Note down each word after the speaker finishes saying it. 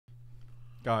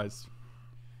Guys,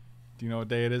 do you know what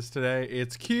day it is today?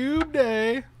 It's Cube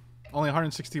Day. Only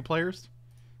 160 players.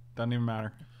 Doesn't even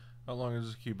matter. How long is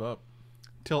this cube up?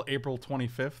 Till April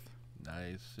 25th.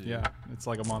 Nice. Yeah, it's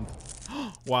like a month.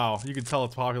 Wow, you can tell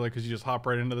it's popular because you just hop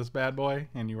right into this bad boy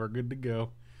and you are good to go.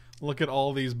 Look at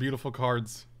all these beautiful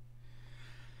cards.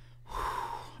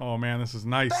 Oh man, this is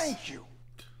nice. Thank you.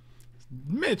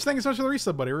 Mitch, thank you so much for the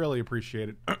resub, buddy. Really appreciate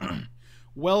it.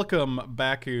 Welcome,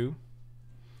 Baku.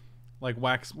 Like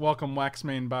welcome,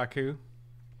 Waxmane Baku.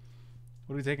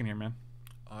 What are we taking here, man?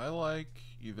 I like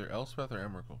either Elspeth or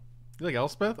Emrakul. You like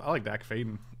Elspeth? I like Dak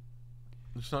Faden.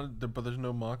 It's not, but there's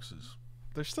no Moxes.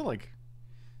 There's still like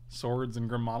swords and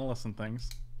Grim Monoliths and things.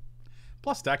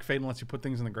 Plus, Dak Faden lets you put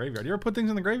things in the graveyard. You ever put things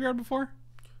in the graveyard before?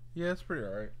 Yeah, it's pretty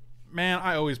alright. Man,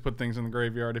 I always put things in the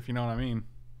graveyard, if you know what I mean.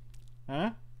 Huh?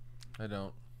 I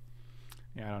don't.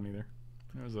 Yeah, I don't either.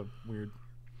 It was a weird.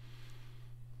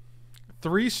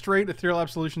 3 straight Ethereal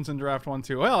Absolutions in Draft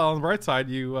 1-2. Well, on the bright side,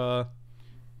 you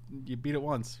beat it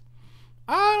once.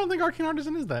 I don't think Arcane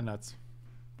Artisan is that nuts.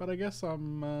 But I guess I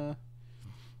don't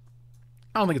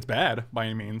think it's bad by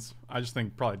any means. I just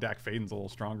think probably Dak Faden's a little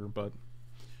stronger, but...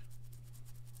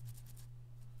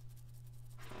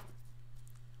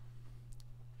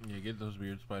 Yeah, get those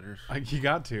weird spiders. You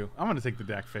got to. I'm going to take the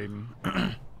Dak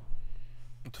Faden.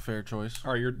 It's a fair choice.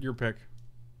 All right, your pick.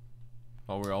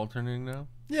 Oh, we're alternating now?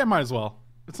 Yeah, might as well.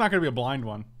 It's not going to be a blind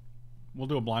one. We'll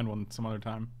do a blind one some other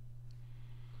time.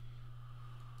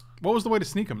 What was the way to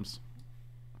Sneakums?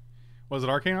 Was it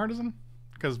Arcane Artisan?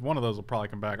 Because one of those will probably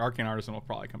come back. Arcane Artisan will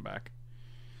probably come back.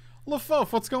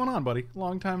 LaFof, what's going on, buddy?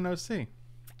 Long time no see.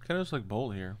 Kind of looks like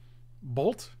Bolt here.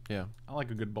 Bolt? Yeah. I like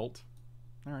a good bolt.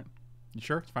 All right. You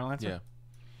sure? It's final answer? Yeah.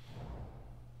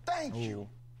 Thank you. Ooh.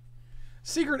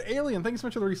 Secret Alien, thanks so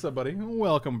much for the resub, buddy.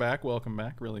 Welcome back. Welcome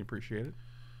back. Really appreciate it.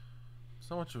 It's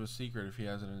not much of a secret if he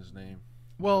has it in his name.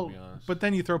 Well, be honest. but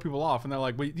then you throw people off, and they're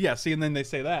like, "Wait, yeah, see," and then they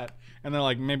say that, and they're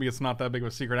like, "Maybe it's not that big of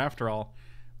a secret after all,"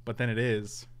 but then it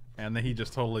is, and then he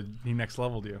just totally next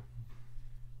leveled you.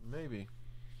 Maybe.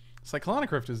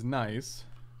 Cyclonic Rift is nice.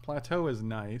 Plateau is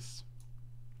nice.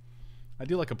 I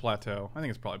do like a Plateau. I think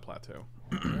it's probably Plateau.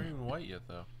 They're not even white yet,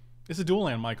 though. It's a dual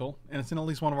land, Michael, and it's in at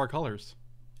least one of our colors.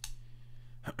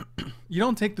 You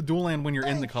don't take the dual land when you're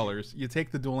in the colors. You take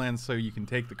the dual land so you can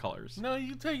take the colors. No,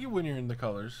 you take it when you're in the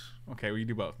colors. Okay, well, you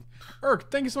do both.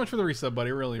 Urk, thank you so much for the resub,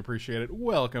 buddy. Really appreciate it.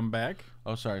 Welcome back.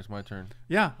 Oh, sorry, it's my turn.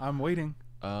 Yeah, I'm waiting.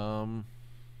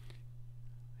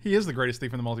 He is the greatest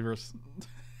thief in the multiverse.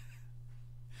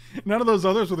 None of those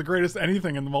others were the greatest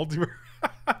anything in the multiverse.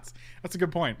 That's a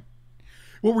good point.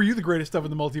 What were you the greatest of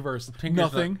in the multiverse?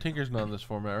 Nothing. Tinker's not in this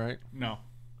format, right? No.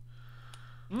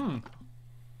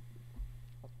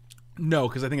 No,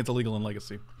 because I think it's illegal in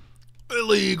Legacy.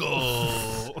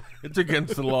 Illegal. It's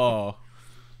against the law.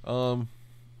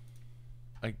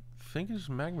 I think it's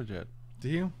Magma Jet. Do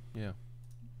you? Yeah.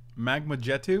 Magma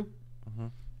Jetu? Mm-hmm.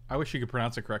 I wish you could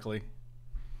pronounce it correctly.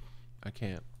 I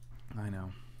can't. I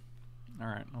know. All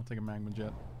right, I'll take a Magma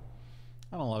Jet.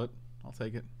 I don't love it. I'll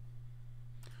take it.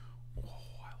 Oh,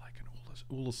 I like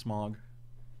an Ula Smog.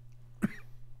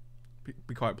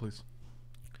 Be quiet, please.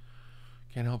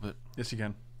 Can't help it. Yes, you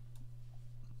can.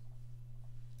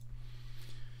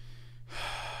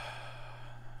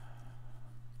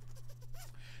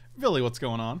 Billy, what's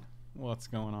going on? What's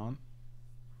going on?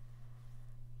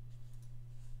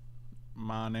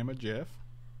 My name is Jeff.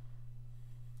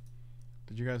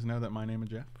 Did you guys know that my name is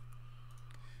Jeff?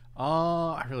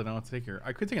 I really don't know what to take here.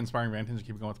 I could take Inspiring Vantage and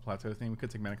keep going with the Plateau theme. We could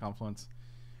take Mana Confluence.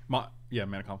 Yeah,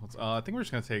 Mana Confluence. I think we're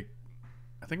just gonna take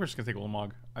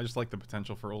Ulamog. I just like the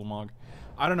potential for Ulamog.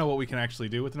 I don't know what we can actually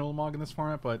do with an Ulamog in this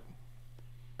format, but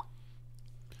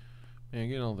Man,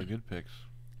 getting all the good picks.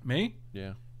 me?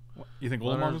 Yeah. You think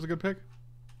Leonard- Ulamog was a good pick?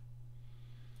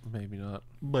 Maybe not.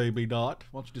 Baby dot.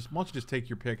 Why don't you just take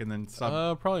your pick and then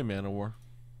sub Probably Mana War.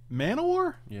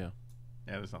 Manowar? Yeah.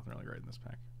 Yeah, there's nothing really great in this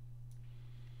pack.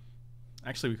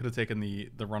 Actually, we could have taken the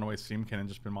Runaway Steamkin and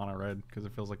just been mono red because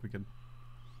it feels like we could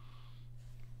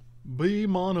be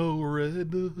mono red.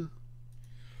 Who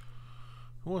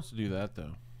wants to do that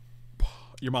though?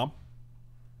 Your mom,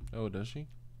 Oh, does she?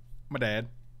 my dad,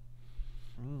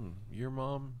 Your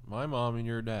mom, my mom, and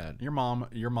your dad. your mom,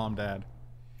 dad.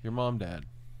 Your mom, dad.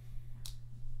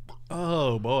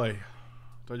 Oh boy,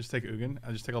 do I just take Ugin?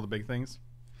 I just take all the big things,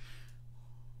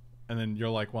 and then you're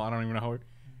like, well, I don't even know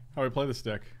how we play this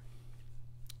deck.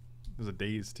 There's a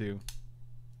daze too.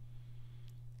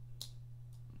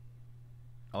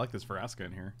 I like this Vraska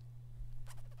in here.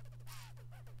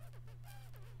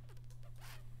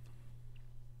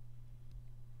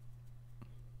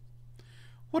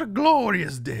 What a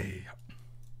glorious day.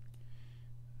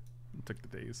 Took the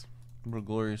days. What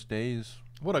glorious days.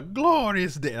 What a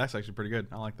glorious day. That's actually pretty good.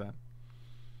 I like that.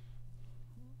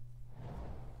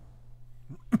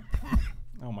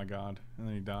 Oh my god. And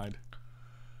then he died.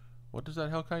 What does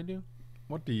that Hellkite do?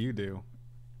 What do you do?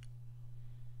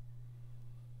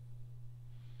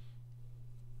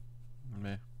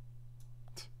 Meh.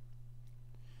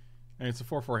 And it's a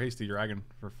 4/4 hasty dragon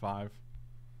for 5.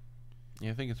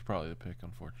 Yeah, I think it's probably the pick,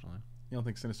 unfortunately. You don't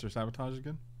think Sinister Sabotage is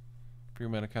good? For your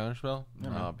mana counterspell? Yeah,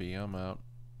 man. Nah, B, I'm out.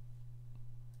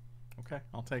 Okay,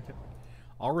 I'll take it.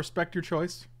 I'll respect your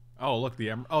choice. Oh, look,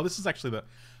 the oh, this is actually the.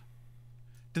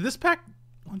 Did this pack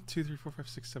 1, 2, 3, 4, 5,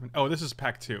 6, 7? Oh, this is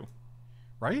pack 2,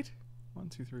 right? 1,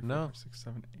 2, 3, 4, No. 5, 6,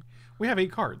 7, 8. We have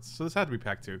 8 cards, so this had to be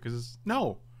pack 2 because it's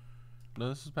no. No,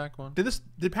 this is pack 1.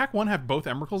 Did pack 1 have both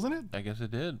Emeralds in it? I guess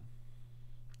it did.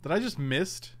 Did I just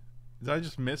miss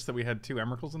that we had 2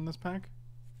 Emeralds in this pack?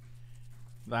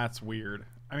 That's weird.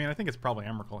 I mean, I think it's probably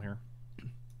Emrakul here.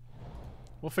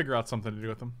 We'll figure out something to do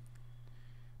with them.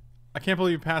 I can't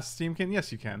believe you passed Steamkin.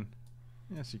 Yes, you can.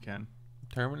 Yes, you can.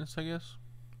 Terminus, I guess?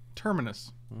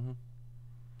 Terminus.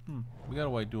 We got a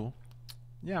white duel.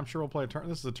 Yeah, I'm sure we'll play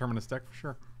this is a Terminus deck for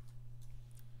sure.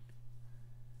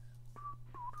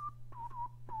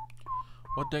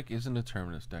 What deck isn't a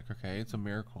Terminus deck? Okay, it's a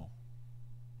miracle.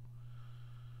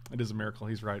 It is a miracle.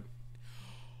 He's right.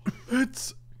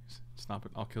 Stop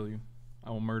it. I'll kill you. I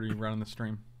will murder you right on the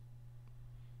stream.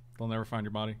 They'll never find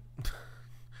your body.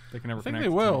 They can never I think connect they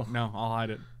to will. me. No, I'll hide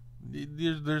it.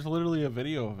 There's literally a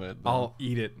video of it. I'll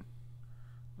eat it.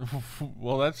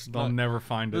 Well, that's They'll not, never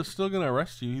find they're it. still gonna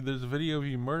arrest you. There's a video of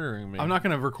you murdering me. I'm not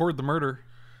going to record the murder.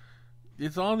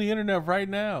 It's on the internet right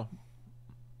now.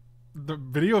 The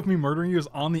video of me murdering you is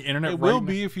on the internet It right will now.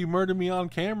 be if you murder me on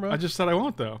camera. I just said I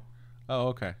won't, though. Oh,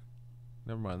 okay.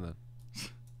 Never mind then.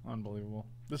 Unbelievable.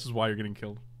 This is why you're getting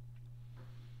killed.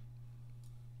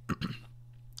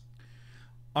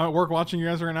 I'm at work watching you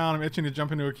guys right now, and I'm itching to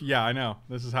jump into a... Yeah, I know.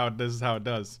 This is how it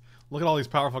does. Look at all these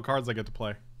powerful cards I get to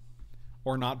play.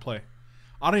 Or not play.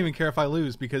 I don't even care if I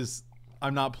lose, because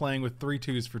I'm not playing with 3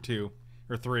 2s for 2.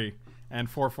 Or 3. And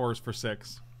 4 4s for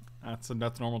 6.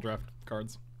 That's normal draft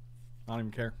cards. I don't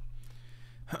even care.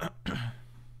 Is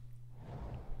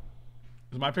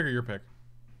it my pick or your pick?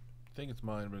 I think it's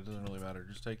mine, but it doesn't really matter.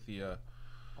 Just take the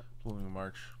Blooming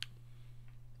March.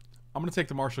 I'm going to take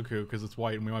the Martial Coup, because it's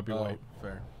white, and we might be white.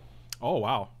 Fair. Oh,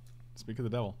 wow. Speak of the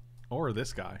devil. Or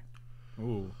this guy.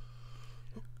 Ooh.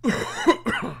 I'm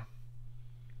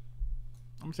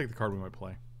going to take the card we might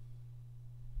play.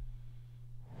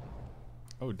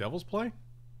 Oh, Devil's Play?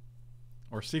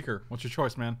 Or Seeker? What's your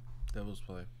choice, man? Devil's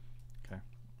Play. Okay.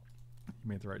 You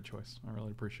made the right choice. I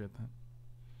really appreciate that.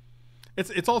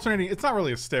 It's alternating. It's not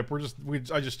really a stip.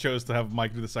 I just chose to have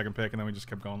Mike do the second pick, and then we just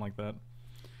kept going like that.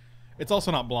 It's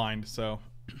also not blind, so...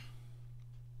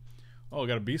 Oh, we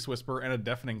got a Beast Whisper and a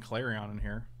Deafening Clarion in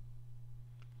here.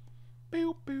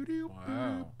 Boop, boop, doop,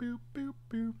 Wow. boop, boop,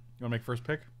 boop. You want to make first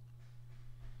pick?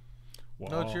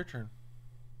 No, it's your turn.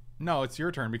 No, it's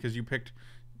your turn because you picked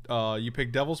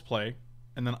Devil's Play,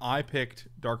 and then I picked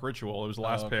Dark Ritual. It was the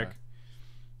last okay. pick,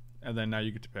 and then now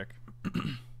you get to pick.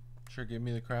 Sure, give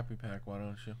me the crappy pack. Why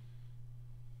don't you?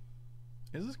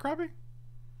 Is this crappy?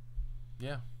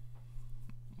 Yeah.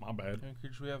 My bad. How many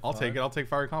creatures we have? I'll 5? take it. I'll take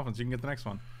Fiery Confidence. You can get the next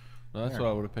one. No, that's There. what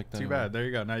I would have picked. Too anyway. bad. There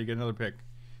you go. Now you get another pick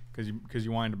because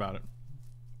you whined about it.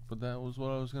 But that was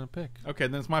what I was gonna pick. Okay,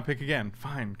 then it's my pick again.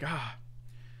 Fine. God.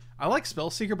 I like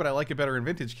Spellseeker, but I like it better in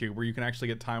Vintage Cube, where you can actually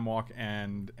get Time Walk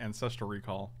and Ancestral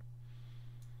Recall.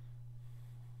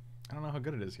 I don't know how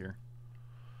good it is here.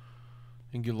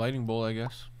 And get Lightning Bolt, I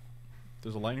guess.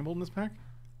 There's a Lightning Bolt in this pack?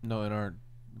 No, in our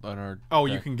Oh,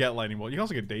 deck. you can get Lightning Bolt. You can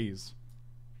also get Daze.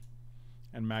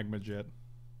 And Magma Jet.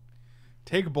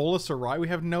 Take Bolus or Rye. We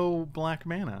have no black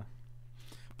mana.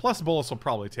 Plus, Bolus will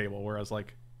probably table, whereas,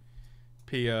 like,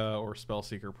 Pia or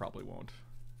Spellseeker probably won't.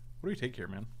 What do you take here,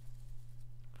 man?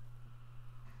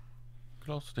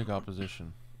 Could also take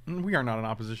Opposition. We are not an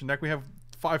opposition deck. We have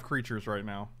 5 creatures right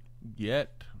now.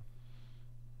 Yet.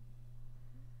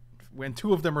 When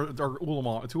 2 of them are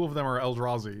Ulamog, 2 of them are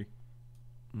Eldrazi.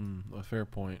 A fair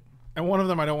point. And one of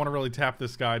them I don't want to really tap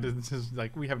this guy. This is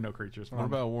like, we have no creatures. What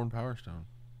about Worn Power Stone?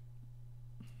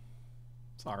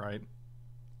 It's alright.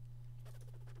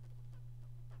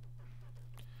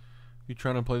 You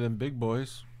trying to play them big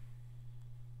boys?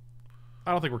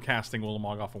 I don't think we're casting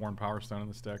Ulamog off of Worn Power Stone in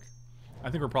this deck. I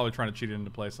think we're probably trying to cheat it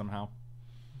into play somehow.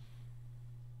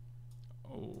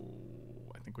 Oh,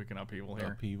 I think we can upheaval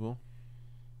here. Upheaval.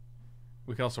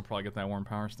 We could also probably get that Worn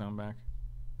Power Stone back.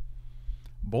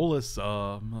 Bolus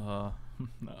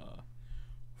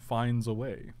finds a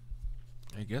way.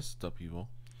 I guess it's Upheaval.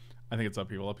 I think it's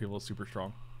upheaval. Upheaval is super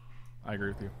strong. I agree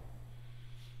with you.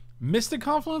 Mystic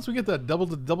Confluence? We get the double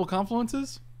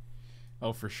confluences?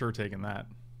 Oh, for sure taking that.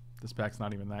 This pack's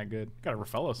not even that good. Got a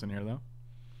Raphaelos in here, though.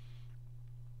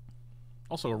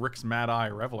 Also a Rick's Mad Eye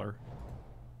Reveler.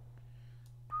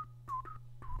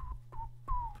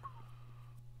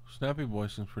 Snappy Boy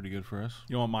seems pretty good for us.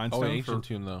 You want Mind Stone? Oh, Ancient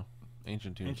Tune, though.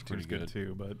 Ancient Tune's Ancient pretty Tune's good,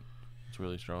 too, but... It's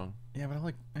really strong. Yeah, but I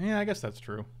like... Yeah, I guess that's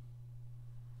true.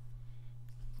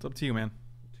 It's up to you, man.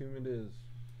 Tune it is.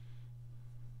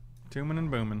 Toomin' and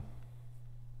boomin'.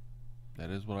 That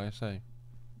is what I say.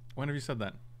 When have you said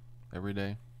that? Every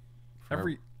day.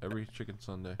 Every Chicken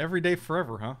Sunday. every day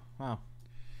forever, huh? Wow.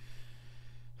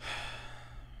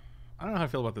 I don't know how I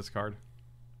feel about this card.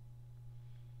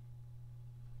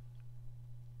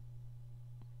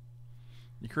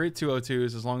 You create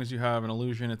 2/02s as long as you have an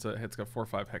illusion. It's got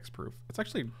 4/5 hex proof. It's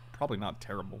actually probably not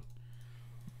terrible.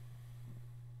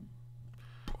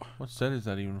 What set is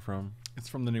that even from? It's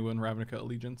from the new one, Ravnica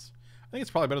Allegiance. I think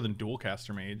it's probably better than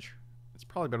Dualcaster Mage. It's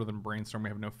probably better than Brainstorm. We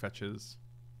have no fetches.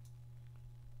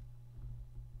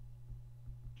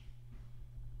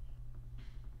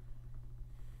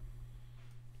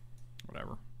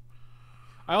 Whatever.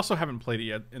 I also haven't played it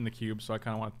yet in the cube, so I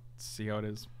kind of want to see how it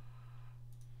is.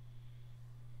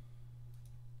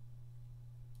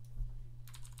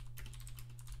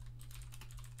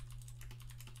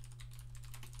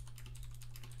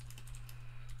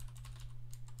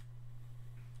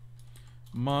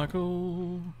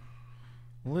 Michael,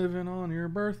 living on your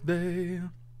birthday,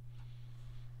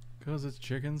 'cause it's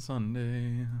Chicken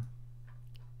Sunday.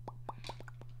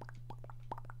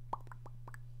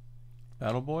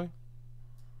 Battle Boy?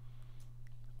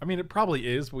 I mean, it probably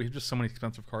is, but we have just so many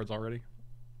expensive cards already.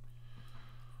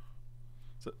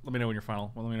 So let me know when your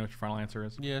final. Well, let me know what your final answer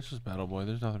is. Yeah, it's just Battle Boy.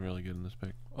 There's nothing really good in this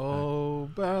pick. Oh,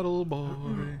 Battle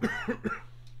Boy.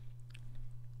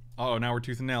 Oh, now we're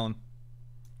tooth and nailing.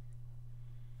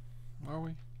 Are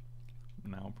we?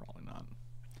 No, probably not.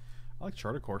 I like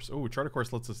Charter Course. Oh, Charter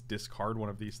Course lets us discard one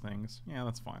of these things. Yeah,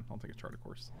 that's fine. I'll take a Charter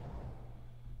Course.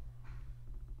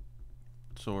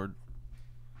 Sword.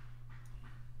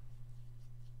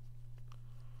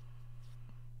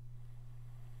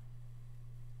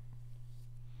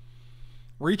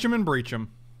 Reach 'em and breach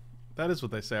 'em. That is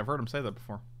what they say. I've heard them say that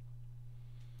before.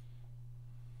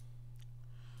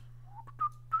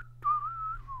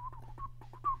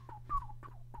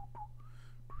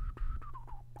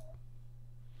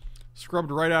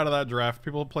 Scrubbed right out of that draft.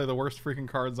 People play the worst freaking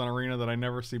cards on Arena that I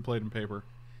never see played in paper.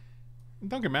 And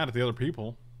don't get mad at the other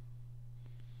people.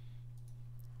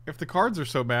 If the cards are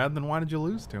so bad, then why did you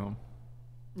lose to them?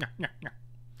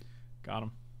 Got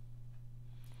him.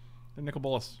 The Nicol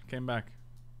Bolas came back.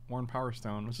 Worn Power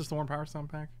Stone. Was this the Worn Power Stone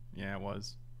pack? Yeah, it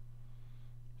was.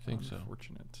 I think so.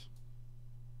 Unfortunate.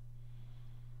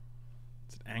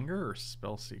 Is it Anger or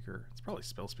Spellseeker? It's probably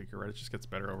Spellseeker, right? It just gets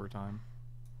better over time.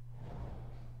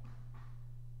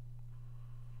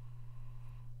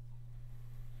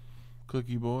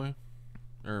 Clicky Boy?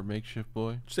 Or Makeshift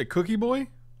Boy? Did you say Cookie Boy?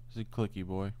 Is it Clicky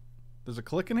Boy? There's a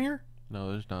click in here?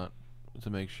 No, there's not. It's a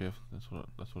makeshift. That's what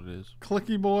it is.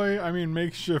 Clicky Boy? I mean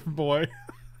Makeshift Boy.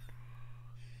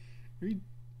 Are you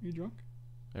drunk?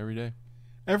 Every day.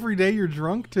 Every day you're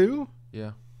drunk too?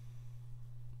 Yeah.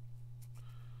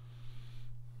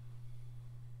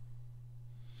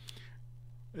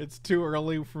 It's too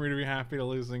early for me to be happy to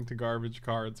losing to garbage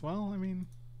cards. Well, I mean,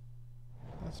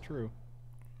 that's true.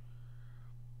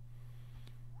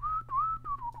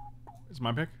 Is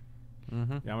my pick?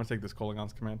 Mm-hmm. Yeah, I'm going to take this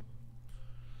Kolagon's Command.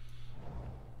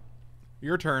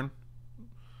 Your turn.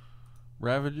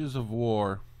 Ravages of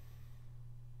War.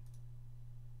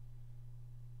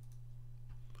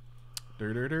 Ooh,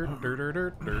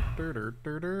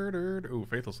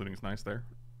 Faithful Suiting is nice there.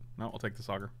 No, I'll take the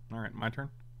Sauger. Alright, my turn.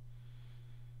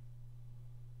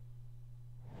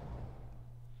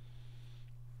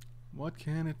 What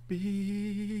can it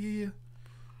be?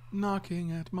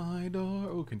 Knocking at my door.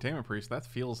 Oh, Containment Priest. That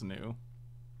feels new.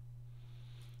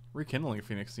 Rekindling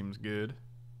Phoenix seems good.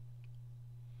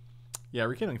 Yeah,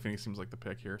 Rekindling Phoenix seems like the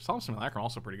pick here. Solemn Simulacrum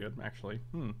also pretty good, actually.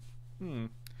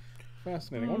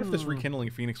 Fascinating. I wonder if this Rekindling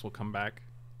Phoenix will come back.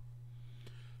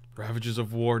 Ravages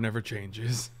of War never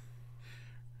changes.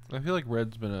 I feel like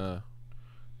red's been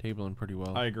tabling pretty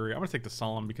well. I agree. I'm gonna take the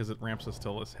Solemn because it ramps us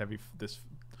till this heavy.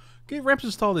 It ramps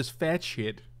us to all this fat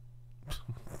shit.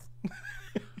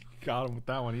 Got him with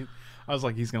that one. I was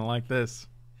like, he's gonna like this.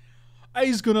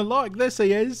 He's gonna like this.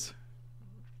 He is.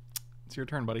 It's your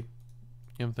turn, buddy.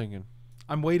 Yeah, I'm thinking.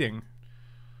 I'm waiting.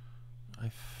 I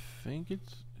think is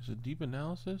it Deep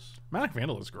Analysis? Manic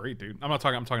Vandal is great, dude. I'm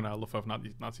talking to Lefov,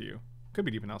 not to you. Could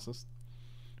be Deep Analysis.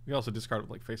 We also discarded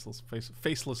like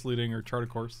faceless looting or charted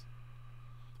course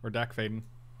or Dak Faden.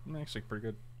 Actually, pretty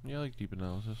good. Yeah, I like deep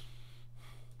analysis.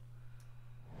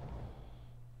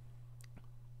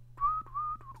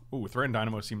 Ooh, Threatened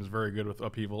Dynamo seems very good with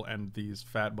Upheaval and these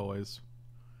fat boys.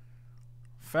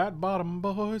 Fat bottom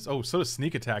boys. Oh, so does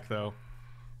Sneak Attack though.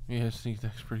 Yeah, sneak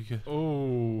attack's pretty good.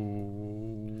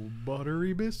 Oh,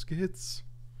 buttery biscuits.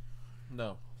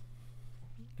 No.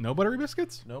 No buttery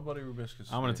biscuits? No buttery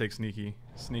biscuits. I'm going to take Sneaky.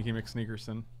 Sneaky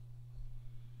McSneakerson.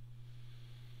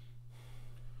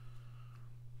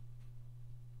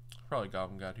 Probably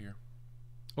Goblin God here.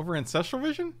 Over Ancestral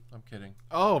Vision? I'm kidding.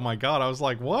 Oh my god, I was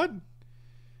like, what?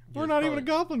 We're not even a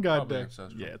Goblin God deck.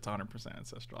 Ancestral. Yeah, it's 100%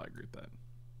 Ancestral. I agree with that.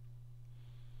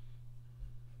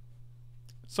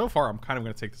 So far, I'm kind of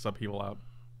going to take this Upheaval out.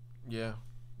 Yeah.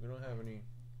 We don't have any.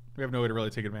 We have no way to really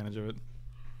take advantage of it.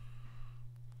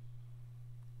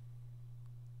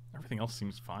 Everything else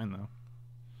seems fine, though.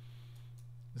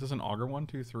 Is this an Augur 1,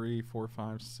 2, 3, 4,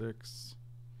 5, 6,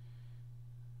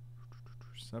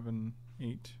 7,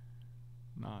 8,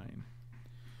 9.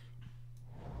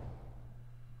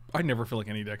 I never feel like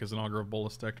any deck is an Augur of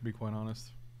Bolus deck, to be quite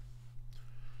honest.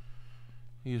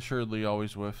 He assuredly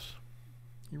always whiffs.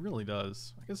 He really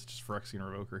does. I guess it's just Phyrexian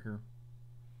Revoker here.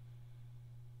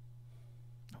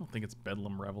 I don't think it's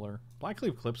Bedlam Reveler.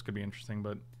 Blackcleave Clips could be interesting,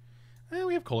 but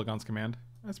we have Kolagon's Command.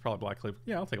 That's probably Blackcleave.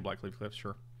 Yeah, I'll take a Blackcleave Clips,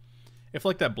 sure. If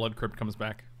like that Blood Crypt comes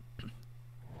back.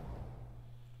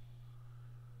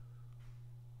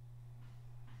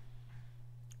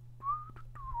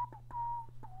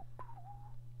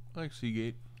 I like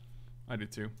Seagate. I do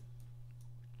too.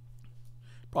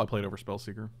 Probably played over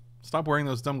Spellseeker. Stop wearing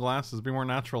those dumb glasses. Be more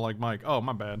natural like Mike. Oh,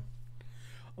 my bad.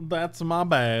 That's my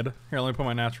bad. Here, let me put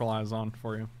my natural eyes on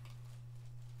for you.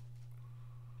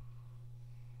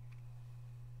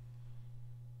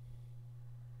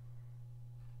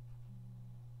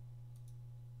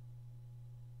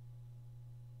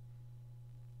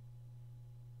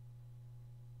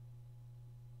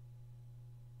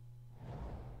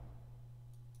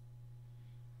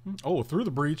 Oh, through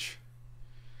the breach.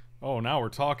 Oh, now we're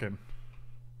talking.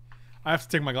 I have to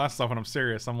take my glasses off when I'm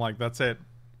serious. I'm like, that's it.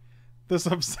 This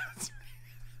upsets me.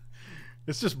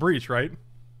 It's just breach, right?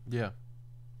 Yeah.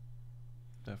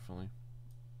 Definitely.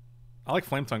 I like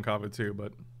Flame Tongue Kava too,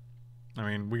 but I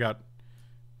mean, we got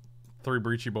 3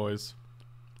 breachy boys.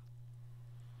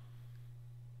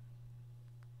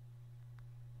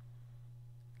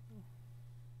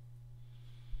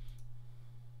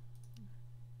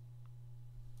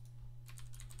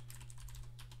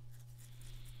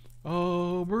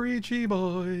 Oh, breachy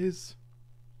boys.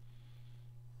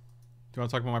 Do you want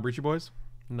to talk about my breachy boys?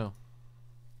 No.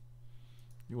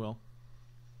 You will.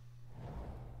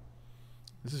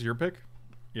 This is your pick?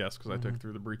 Yes, because I took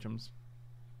through the breachums.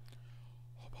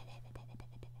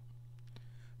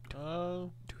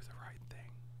 Do the right thing.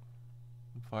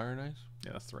 Fire Nice?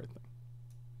 Yeah, that's the right thing.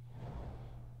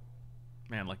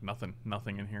 Man, like nothing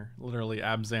in here. Literally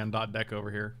Abzan.deck over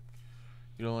here.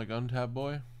 You don't like Untap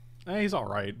Boy? He's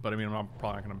alright, but I mean, I'm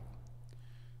probably not going to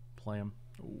play him.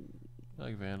 Ooh. I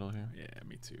like Vandal here. Yeah,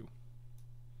 me too.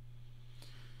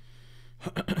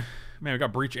 Man, we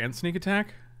got Breach and Sneak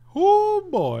Attack. Oh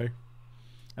boy!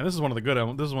 And this is one of the good.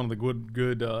 This is one of the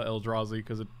good Eldrazi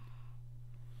because it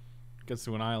gets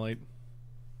to annihilate.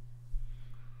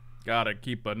 Gotta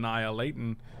keep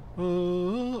annihilating.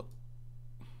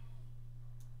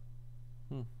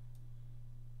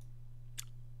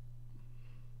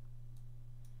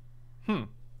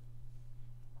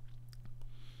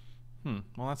 Hmm.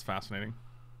 Well, that's fascinating.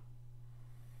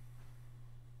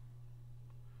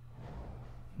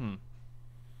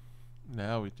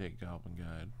 Now we take Goblin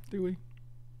Guide. Do we?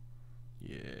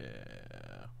 Yeah.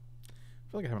 I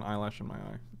feel like I have an eyelash in my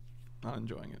eye. Not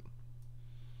enjoying it.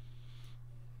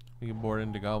 We can board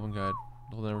into Goblin Guide.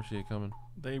 They'll never see it coming.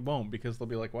 They won't because they'll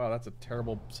be like, wow, that's a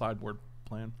terrible sideboard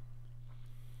plan.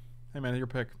 Hey man, your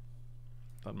pick.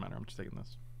 Doesn't matter, I'm just taking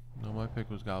this. No, my pick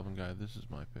was Goblin Guide. This is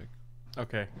my pick.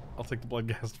 Okay, I'll take the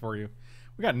Bloodghast for you.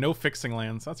 We got no fixing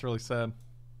lands. That's really sad.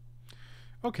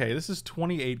 Okay, this is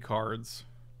 28 cards.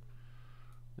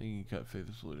 I think you can cut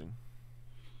Faithless Looting.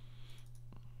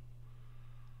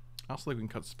 I also think we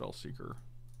can cut Spellseeker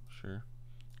Sure.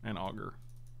 and Augur.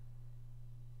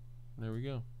 There we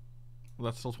go. Well,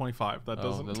 that's still 25. That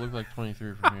doesn't... That looked like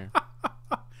 23 from here.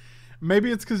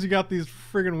 Maybe it's because you got these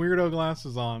friggin' weirdo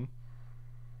glasses on.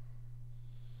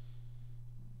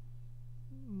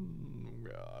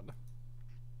 God.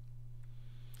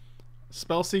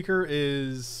 Spellseeker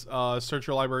is search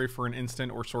your library for an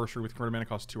instant or sorcery with converted mana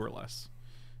cost 2 or less.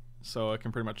 So it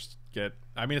can pretty much get...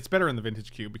 I mean, it's better in the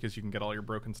Vintage Cube because you can get all your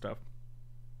broken stuff.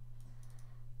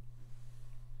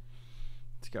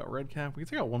 take out red cap. We can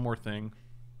take out one more thing.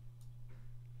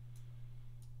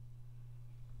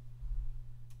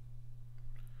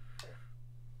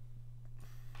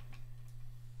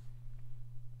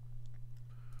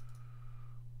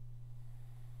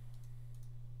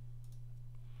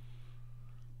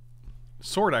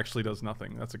 Sword actually does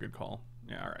nothing. That's a good call.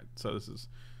 Yeah, all right. So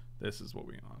this is what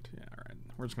we want. Yeah, all right.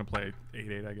 We're just gonna play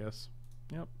 8/8, I guess.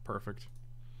 Yep, perfect.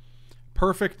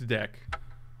 Perfect deck.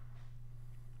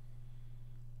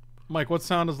 Mike, what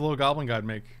sound does the little goblin guide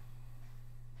make?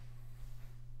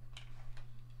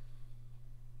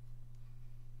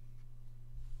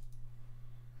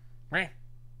 Meh.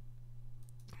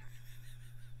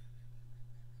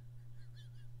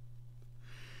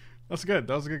 That's good.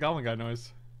 That was a good goblin guide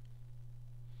noise.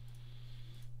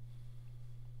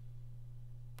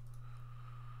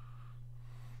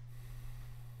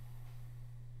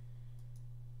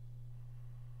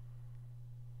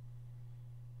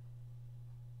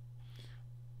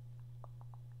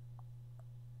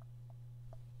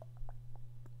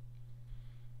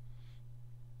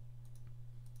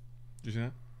 Did you see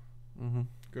that? Mm-hmm.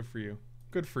 Good for you.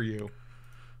 Good for you.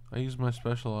 I use my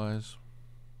special eyes.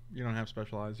 You don't have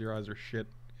special eyes. Your eyes are shit.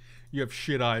 You have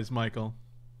shit eyes, Michael.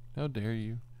 How dare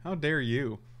you? How dare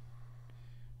you?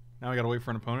 Now we gotta wait for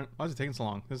an opponent. Why is it taking so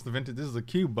long? This is the vintage. This is the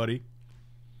cube, buddy.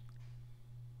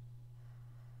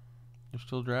 They're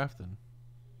still drafting.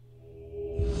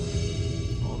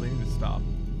 Oh, they need to stop.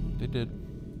 They did.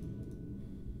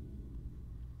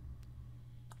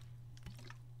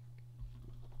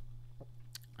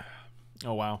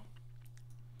 Oh, wow.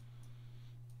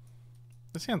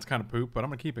 This hand's kind of poop, but I'm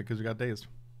going to keep it because we got dazed.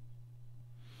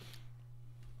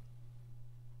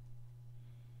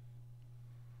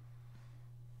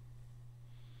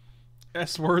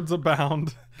 S words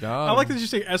abound. I like that you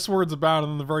say S words abound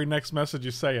and then the very next message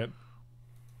you say it.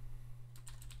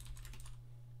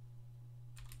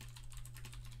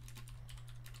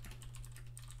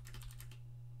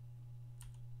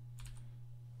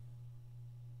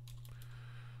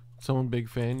 Someone big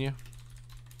fan you?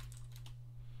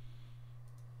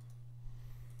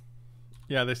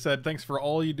 Yeah, they said, thanks for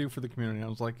all you do for the community. I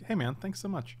was like, hey, man, thanks so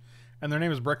much. And their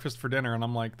name is Breakfast for Dinner, and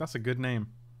I'm like, that's a good name.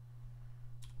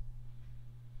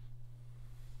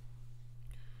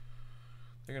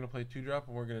 They're going to play 2-drop,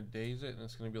 and we're going to daze it, and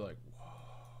it's going to be like, whoa.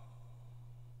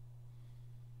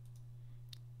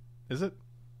 Is it?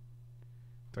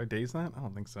 Do I daze that? I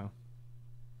don't think so.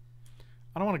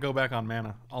 I don't want to go back on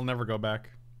mana. I'll never go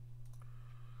back.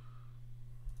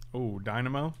 Oh,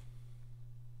 Dynamo?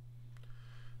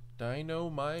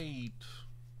 Dynamite.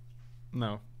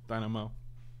 No, Dynamo.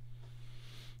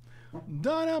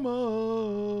 Dynamo,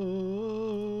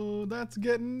 that's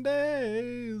getting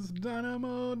dazed.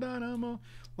 Dynamo, Dynamo.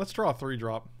 Let's draw a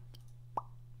 3-drop.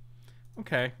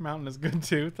 Okay, Mountain is good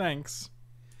too. Thanks.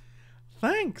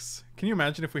 Thanks. Can you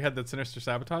imagine if we had that Sinister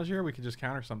Sabotage here? We could just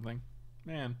counter something.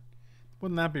 Man,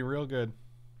 wouldn't that be real good?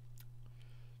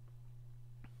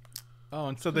 Oh,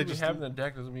 instead they just have it in the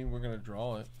deck doesn't mean we're gonna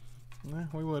draw it. Nah,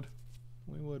 we would.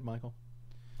 We would, Michael.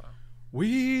 Wow.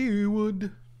 We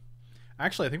would.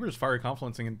 Actually, I think we're just Fiery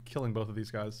Confluencing and killing both of these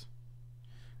guys.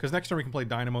 Because next turn we can play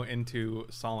Dynamo into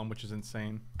Solemn, which is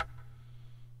insane.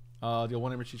 Deal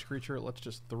 1 damage each creature. Let's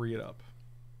just 3 it up.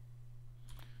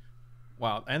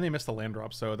 Wow, and they missed the land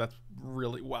drop, so that's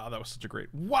really... Wow, that was such a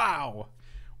great... Wow!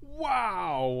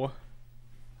 Wow!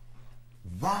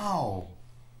 Wow.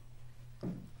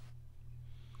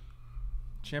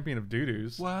 Champion of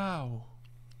Doo-Doos. Wow.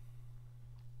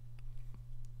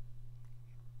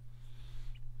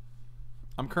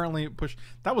 I'm currently push.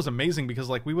 That was amazing because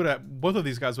like we would have both of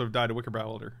these guys would have died to Wicker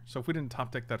Elder. So if we didn't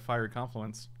top deck that Fiery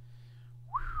Confluence,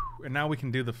 whew, and now we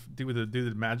can do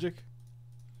the magic.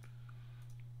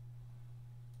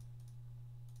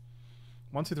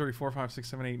 1, 2, 3, 4, 5, 6,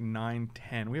 7, 8, 9,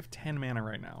 10. We have 10 mana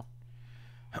right now,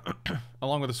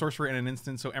 along with a sorcery and an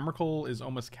instant. So Emrakul is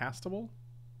almost castable.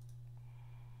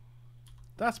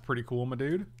 That's pretty cool, my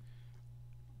dude.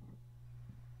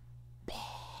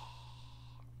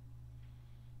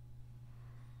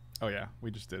 Oh yeah, we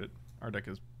just did it. Our deck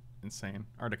is insane.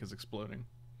 Our deck is exploding.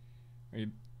 Are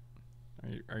you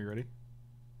ready?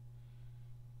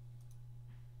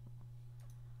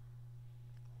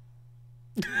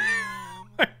 Oh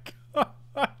my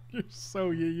God,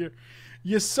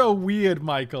 you're so weird,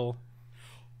 Michael.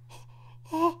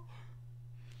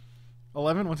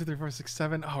 11, 1, 2, 3, 4, 6,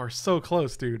 7. Oh, we're so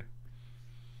close, dude.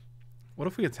 What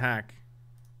if we attack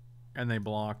and they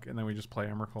block and then we just play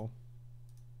Emrakul?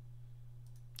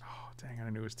 Oh, dang, I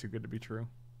knew it was too good to be true.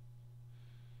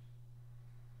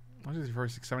 1, 2, 3, 4,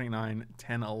 6, 7, 8, 9,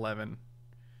 10, 11,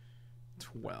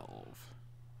 12.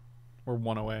 We're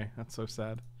 1 away. That's so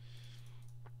sad.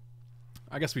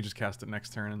 I guess we just cast it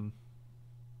next turn and...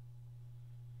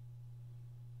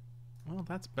 Well,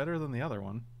 that's better than the other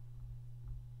one.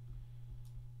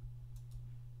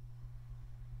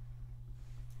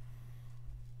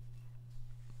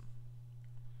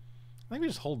 I think we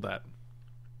just hold that.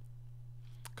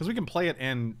 Because we can play it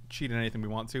and cheat in anything we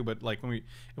want to, but like if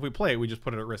we play it, we just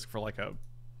put it at risk for like a...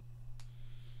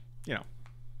 You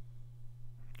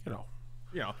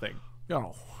know, thing.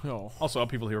 Also,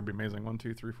 upheaval here would be amazing. 1,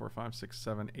 2, 3, 4, 5, 6,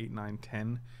 7, 8, 9,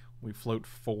 10. We float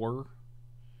 4.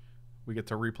 We get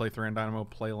to replay Thran Dynamo,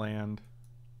 play land.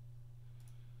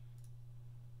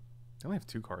 They only have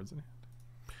 2 cards in it.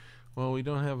 Well, we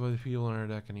don't have a field on our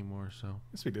deck anymore, so.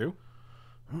 Yes, we do.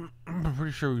 I'm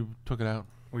pretty sure we took it out.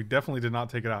 We definitely did not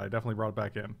take it out. I definitely brought it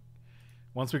back in.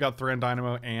 Once we got Thran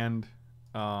Dynamo and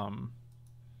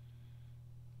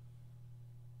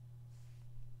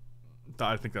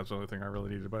I think that's the only thing I really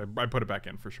needed, but I put it back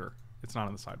in for sure. It's not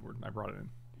on the sideboard. I brought it in.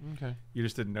 Okay. You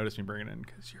just didn't notice me bringing it in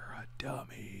because you're a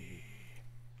dummy.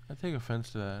 I take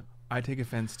offense to that. I take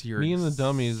offense to your... Me and the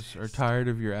dummies are tired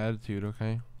of your attitude,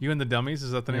 okay? You and the Dummies? Is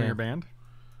that the name of your band?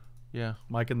 Yeah.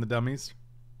 Mike and the Dummies?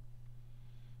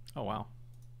 Oh, wow.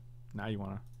 Now you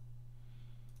want to...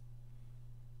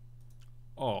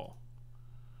 Oh.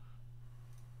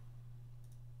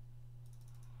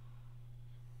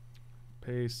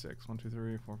 Pay 6. 1, 2,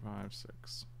 3, 4, 5,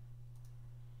 6.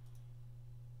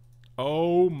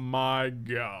 Oh my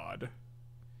god.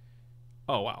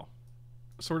 Oh wow.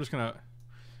 So we're just gonna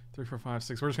 3, 4, 5,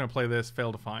 6. We're just gonna play this.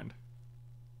 Fail to find.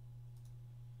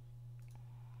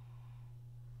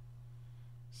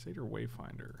 Satyr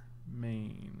Wayfinder.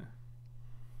 Main.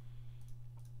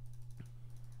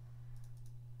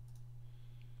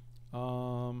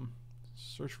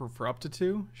 Search for up to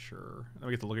 2? Sure. Then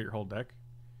we get to look at your whole deck.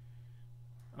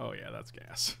 Oh yeah, that's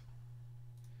gas.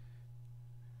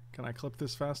 Can I clip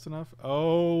this fast enough?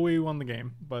 Oh, we won the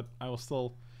game, but I will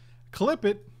still clip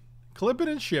it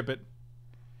and ship it.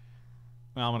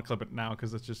 Well, I'm gonna clip it now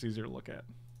because it's just easier to look at.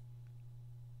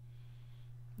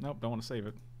 Nope, don't want to save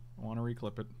it. I want to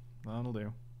reclip it. That'll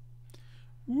do.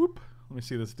 Whoop. Let me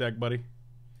see this deck, buddy.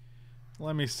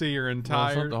 Let me see your entire... Well,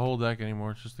 it's not the whole deck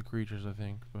anymore. It's just the creatures, I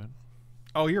think. But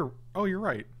Oh, you're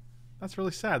right. That's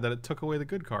really sad that it took away the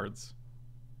good cards.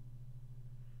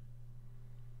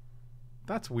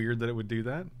 That's weird that it would do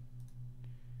that.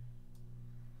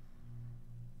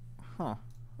 Huh.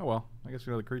 Oh well, I guess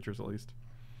we know the creatures at least.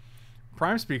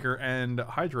 Prime Speaker and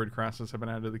Hydroid Crassus have been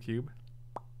added to the cube.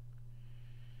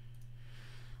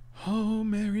 Oh,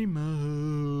 Mary Mo.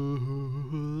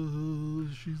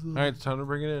 alright, it's time to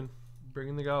bring it in. Bring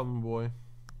in the Goblin Boy.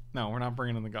 No, we're not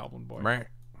bringing in the Goblin Boy. Right.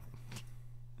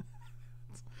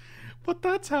 But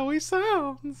that's how he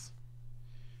sounds.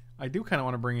 I do kind of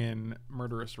want to bring in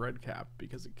Murderous Redcap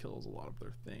because it kills a lot of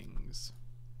their things.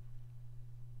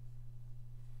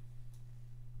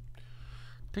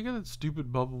 Take out that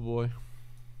stupid Bubble Boy.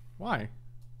 Why?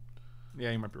 Yeah,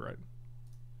 you might be right.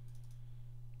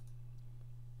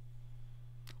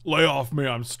 Lay off me,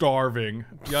 I'm starving.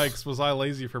 Yikes, was I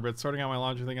lazy for a bit. Sorting out my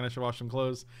laundry thinking I should wash some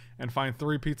clothes and find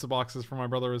 3 pizza boxes for my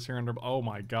brother who was here under... Oh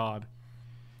my god.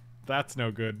 That's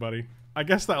no good, buddy. I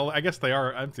guess they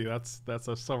are empty. That's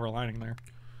a silver lining there.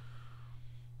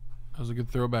 That was a good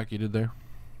throwback you did there.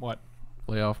 What?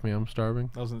 Lay off me, I'm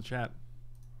starving. That was in the chat.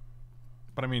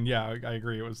 But I mean, yeah, I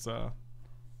agree. It was a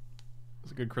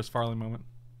good Chris Farley moment.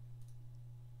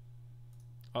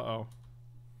 Uh-oh.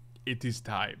 It is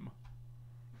time.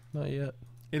 Not yet.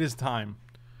 It is time.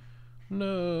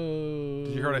 No.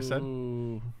 Did you hear what I said?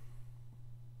 Oh,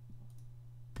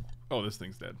 this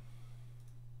thing's dead.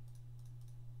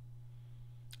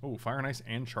 Oh, Fire and Ice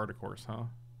and Chart of Course, huh?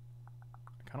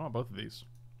 I kind of want both of these.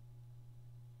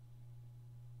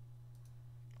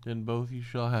 Then both you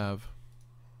shall have.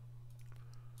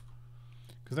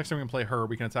 Because next time we can play her,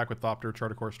 we can attack with Thopter,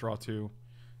 Chart of Course, draw 2,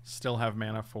 still have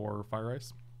mana for Fire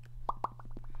Ice.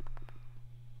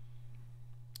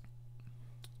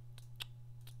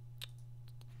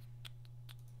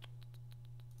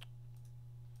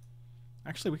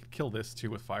 Actually, we could kill this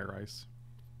too with Fire Ice.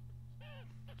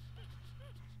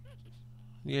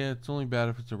 Yeah, it's only bad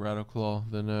if it's a Rattleclaw.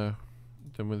 Then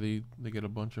when they get a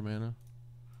bunch of mana.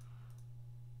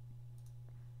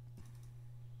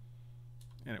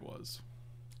 And it was.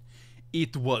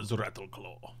 It was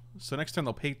Rattleclaw. So next turn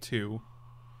they'll pay 2.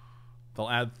 They'll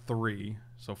add 3.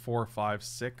 So 4, 5,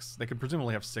 6. They could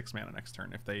presumably have 6 mana next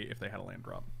turn if they had a land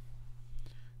drop.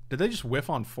 Did they just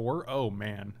whiff on 4? Oh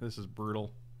man, this is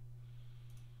brutal.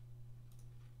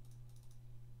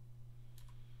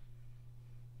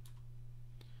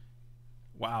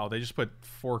 Wow, they just put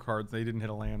 4 cards. They didn't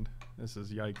hit a land. This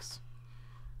is yikes.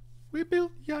 We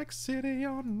built Yikes City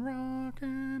on rock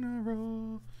and a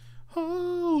roll.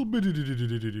 Oh, you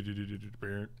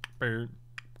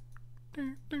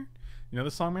know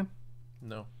this song, man?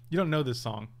 No. You don't know this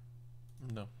song.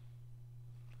 No.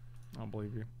 I don't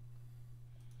believe you.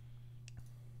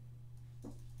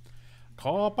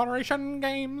 Corporation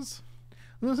Games.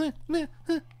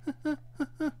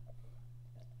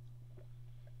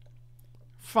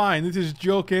 Fine, this is a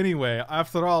joke anyway.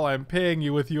 After all, I'm paying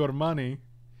you with your money.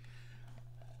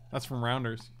 That's from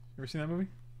Rounders. You ever seen that movie?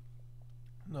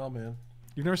 No, man.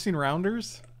 You've never seen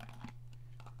Rounders?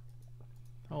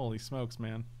 Holy smokes,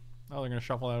 man. Oh, they're going to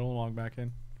shuffle that Ulamog back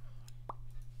in.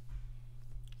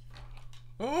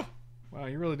 Oh! Wow,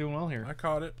 you're really doing well here. I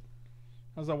caught it.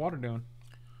 How's that water doing?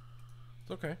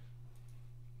 It's okay.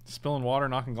 Spilling water,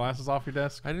 knocking glasses off your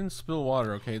desk? I didn't spill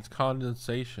water, okay? It's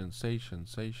condensation.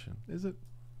 Is it?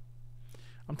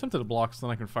 I'm tempted to block so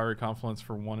then I can Fiery Confluence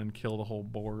for 1 and kill the whole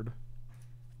board.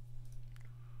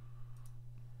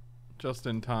 Just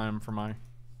in time for my...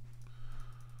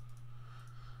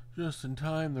 Just in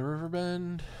time, the river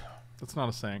bend. That's not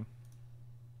a saying.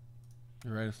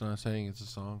 You're right, it's not a saying, it's a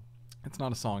song. It's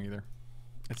not a song either.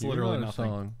 It's You're literally not nothing. a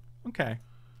song. Okay.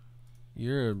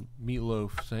 You're a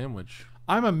meatloaf sandwich.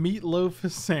 I'm a meatloaf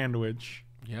sandwich.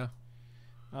 Yeah.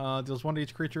 Deals 1 to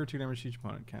each creature, 2 damage to each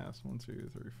opponent. Cast 1, 2,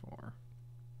 3, 4.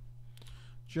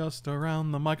 Just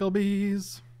around the Michael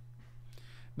B's.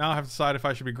 Now I have to decide if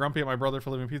I should be grumpy at my brother for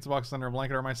leaving pizza boxes under a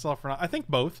blanket or myself for not. I think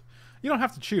both. You don't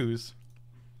have to choose.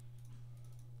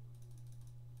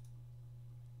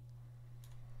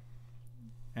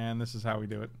 And this is how we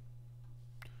do it.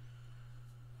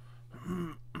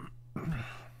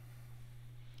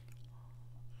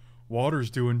 Water's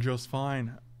doing just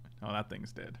fine. Oh, that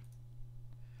thing's dead.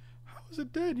 How is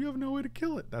it dead? You have no way to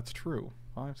kill it. That's true.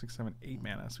 5, 6, 7, 8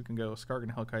 mana. So we can go Skark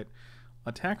and Hellkite.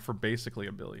 Attack for basically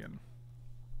 $1 billion.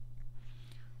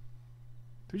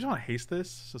 Do we just want to haste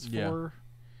this? Just Yeah. 4?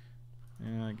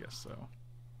 Yeah, I guess so.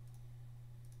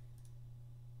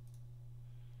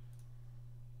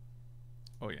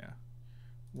 Oh, yeah.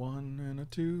 1 and a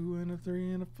 2 and a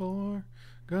 3 and a 4.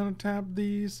 Gonna tap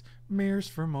these mirrors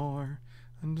for more.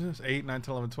 And just 8, 9,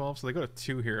 10, 11, 12. So they go to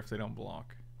 2 here if they don't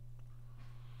block.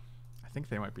 I think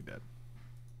they might be dead.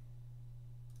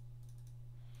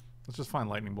 Let's just find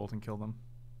Lightning Bolt and kill them.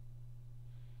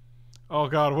 Oh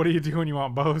god, what do you do when you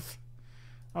want both?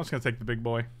 I'm just gonna take the big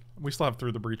boy. We still have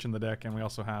Through the Breach in the deck, and we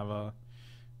also have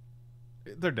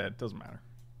they're dead, doesn't matter.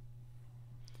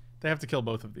 They have to kill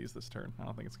both of these this turn. I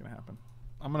don't think it's gonna happen.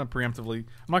 I'm gonna preemptively,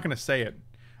 I'm not gonna say it.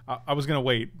 I was gonna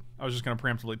wait. I was just gonna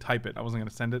preemptively type it. I wasn't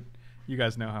gonna send it. You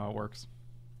guys know how it works.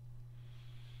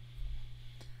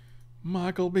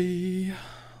 Michael B.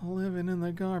 living in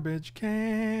the garbage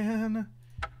can.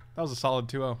 That was a solid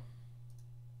 2-0.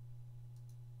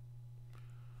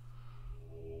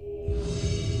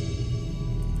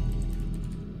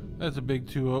 That's a big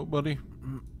 2-0, buddy.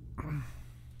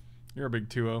 You're a big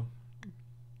 2-0.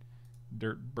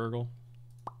 Dirt Burgle.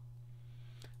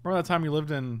 Remember that time you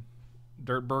lived in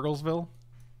Dirt Burglesville?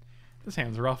 This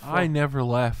hand's rough. I never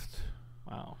left.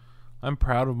 Wow. I'm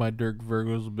proud of my Dirk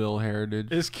Virgosville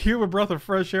heritage. Is Cube a breath of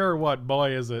fresh air or what?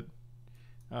 Boy, is it.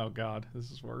 Oh, God.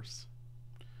 This is worse.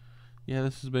 Yeah,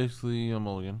 this is basically a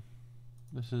mulligan.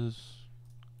 This is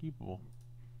keepable.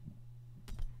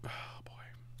 Oh, boy.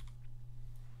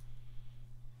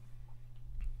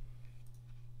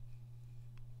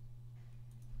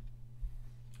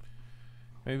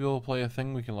 Maybe we'll play a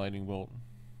thing we can lightning bolt.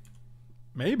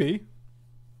 Maybe.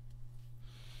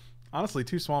 Honestly,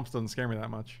 2 swamps doesn't scare me that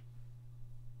much.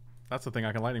 That's the thing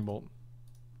I can lightning bolt.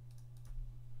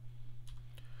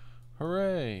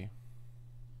 Hooray!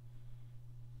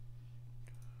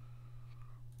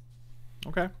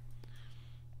 Okay.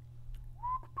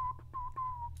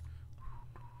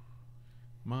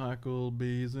 Michael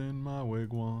B's in my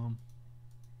wigwam.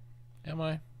 Am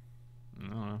I? I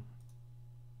don't know.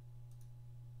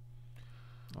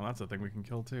 Oh, that's a thing we can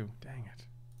kill too. Dang it.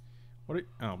 What are you,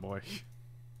 oh boy.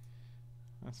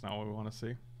 That's not what we want to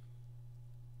see.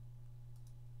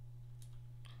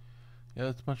 Yeah,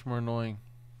 that's much more annoying.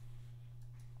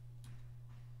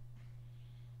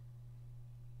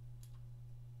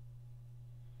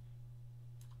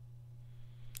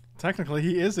 Technically,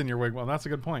 he is in your wigwam. That's a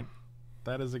good point.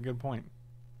 That is a good point.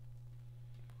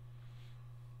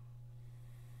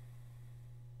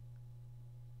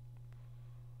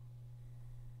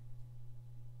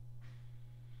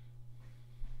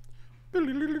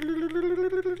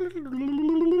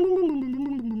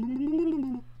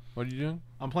 What are you doing?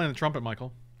 I'm playing the trumpet,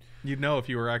 Michael. You'd know if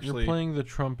you were You're actually playing the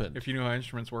trumpet. if you knew how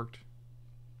instruments worked.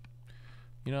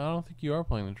 You know, I don't think you are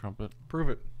playing the trumpet. Prove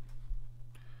it.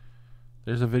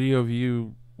 There's a video of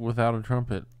you without a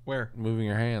trumpet Where? moving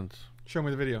your hands. Show me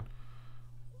the video.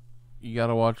 You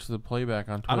gotta watch the playback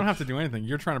on Twitch. I don't have to do anything.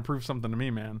 You're trying to prove something to me,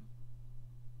 man.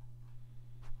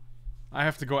 I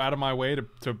have to go out of my way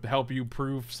to help you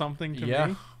prove something to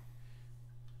me.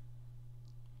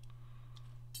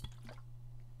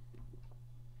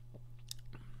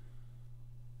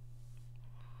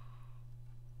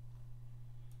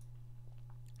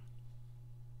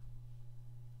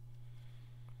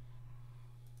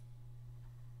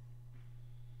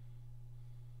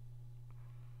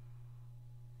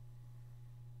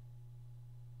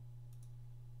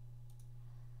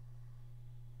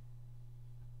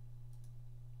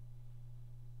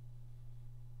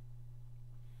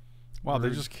 Wow, Rude.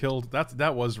 they just killed.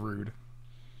 That was rude.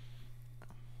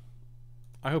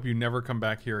 I hope you never come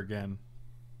back here again.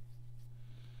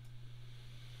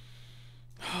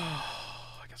 I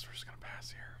guess we're just gonna pass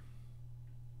here.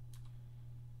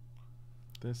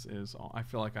 This is all. I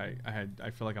feel like I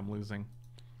feel like I'm losing.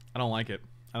 I don't like it.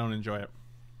 I don't enjoy it.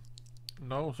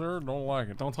 No, sir, don't like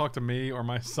it. Don't talk to me or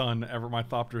my son ever, my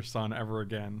Thopter son ever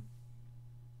again.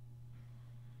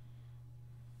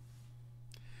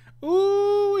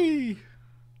 Ooh,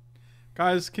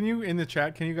 guys, can you in the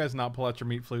chat? Can you guys not pull out your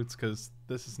meat flutes? Because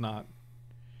this is not.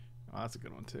 Oh, that's a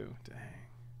good one too. Dang.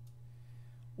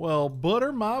 Well,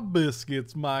 butter my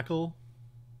biscuits, Michael.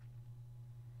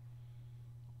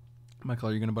 Michael,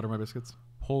 are you gonna butter my biscuits?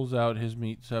 Pulls out his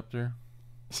meat scepter.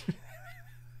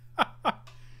 Are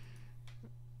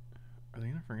they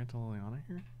gonna forget to Liliana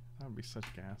here? That would be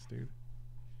such gas, dude.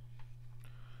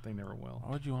 They never will.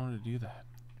 Why would you want him to do that?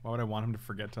 Why would I want him to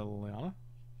forget to Liliana?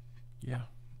 Yeah.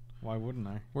 Why wouldn't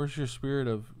I? Where's your spirit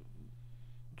of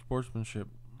sportsmanship?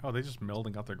 Oh, they just milled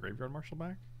and got their graveyard marshal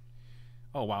back?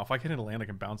 Oh, wow. If I can hit a land, I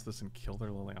can bounce this and kill their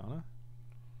Liliana?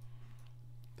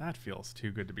 That feels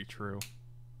too good to be true.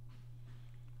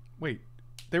 Wait.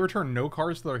 They return no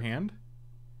cards to their hand?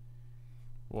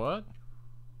 What?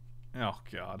 Oh,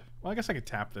 God. Well, I guess I could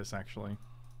tap this, actually.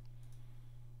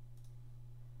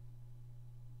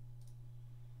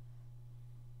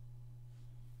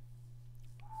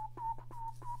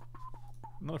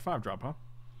 Another 5-drop, huh?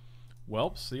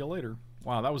 Well, see you later.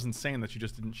 Wow, that was insane that you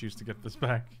just didn't choose to get this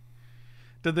back.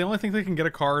 Did they only think they can get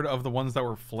a card of the ones that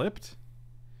were flipped?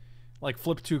 Like,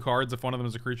 flip 2 cards if one of them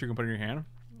is a creature you can put in your hand?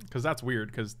 Because that's weird,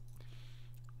 because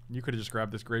you could have just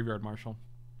grabbed this graveyard marshal.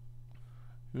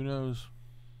 Who knows?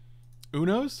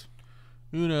 Unos?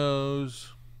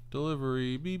 Unos.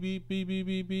 Delivery. Beep, beep, beep, beep,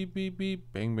 beep, beep, beep,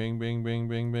 beep. Bang, bang, bang, bang,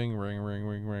 bang, bang. Ring, ring,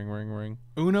 ring, ring, ring, ring.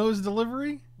 Uno's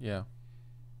delivery? Yeah.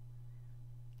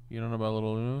 You don't know about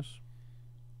little Unos?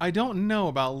 I don't know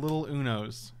about little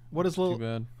Unos. What is little... Too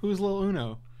bad. Who's little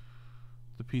Uno?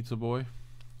 The pizza boy.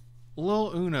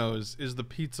 Lil Uno's is the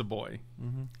pizza boy.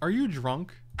 Mm-hmm. Are you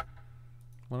drunk?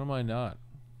 When am I not?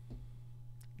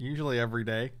 Usually every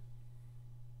day.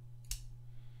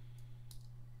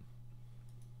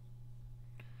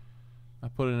 I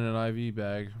put it in an IV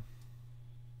bag.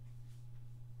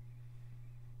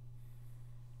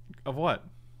 Of what?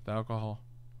 The alcohol.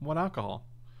 What alcohol?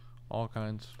 All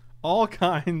kinds. All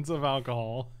kinds of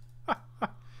alcohol.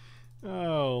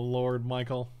 Oh, Lord,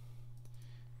 Michael.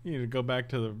 You need to go back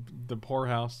to the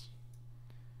poorhouse.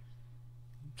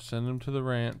 Send them to the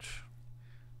ranch.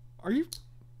 Are you...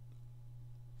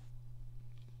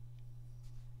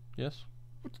 Yes?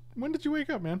 When did you wake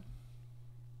up, man?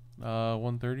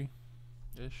 1:30-ish.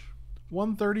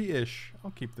 1:30-ish.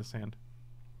 I'll keep this hand.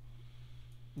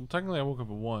 Well, technically, I woke up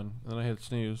at 1, and then I hit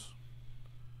snooze.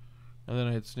 And then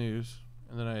I hit snooze.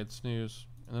 And then I hit snooze.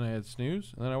 And then I hit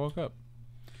snooze. And then I woke up.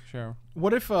 Shower.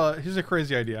 What if, here's a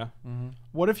crazy idea. Mm-hmm.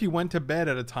 What if you went to bed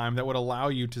at a time that would allow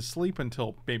you to sleep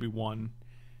until maybe 1,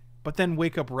 but then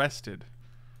wake up rested?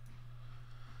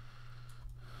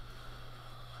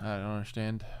 I don't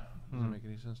understand. Doesn't make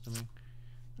any sense to me.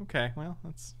 Okay, well,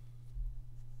 that's...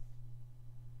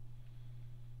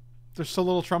 There's so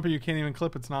little trumpet you can't even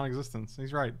clip its non-existence.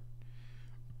 He's right.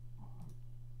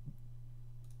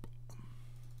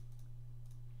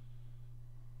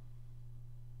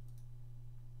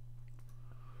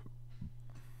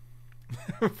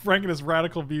 Frank and his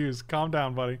radical views. Calm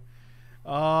down, buddy.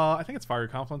 I think it's Fiery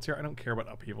Confluence here. I don't care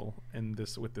about upheaval in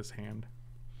this with this hand.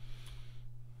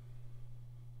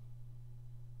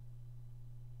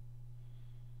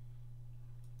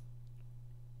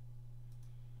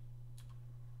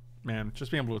 Man, just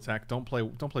being able to attack. Don't play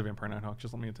Vampire Nighthawk.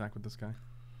 Just let me attack with this guy.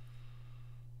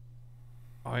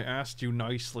 I asked you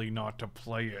nicely not to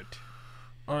play it.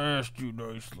 I asked you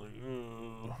nicely.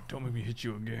 Don't make me hit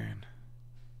you again.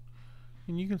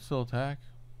 And you can still attack.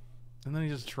 And then you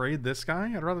just trade this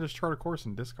guy? I'd rather just chart a course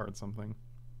and discard something.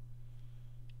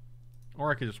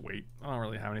 Or I could just wait. I don't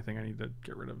really have anything I need to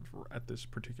get rid of at this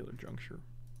particular juncture.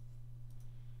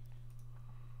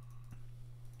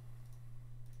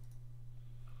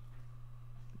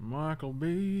 Michael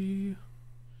B.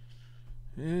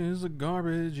 is a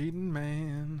garbage-eating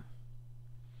man.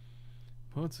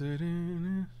 Puts it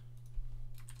in.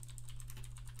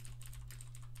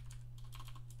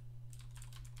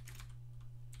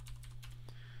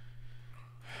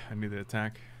 I need the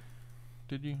attack.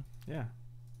 Did you? Yeah.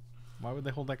 Why would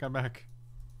they hold that guy back?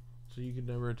 So you could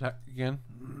never attack again?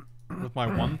 With my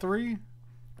 1/3?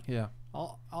 Yeah.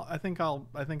 I think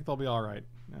they'll be all right.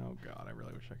 Oh god, I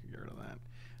really wish I could get rid of that.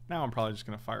 Now I'm probably just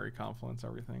gonna fiery confluence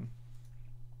everything.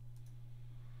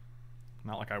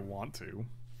 Not like I want to.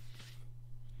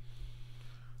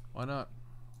 Why not?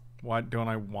 Why don't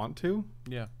I want to?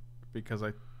 Yeah. Because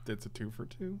it's a 2 for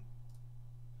 2,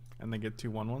 and they get 2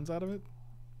 1/1s out of it.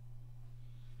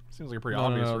 Seems like a pretty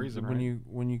obvious reason, right?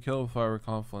 When you kill a fire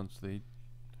confluence, the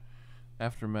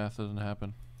aftermath doesn't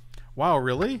happen. Wow,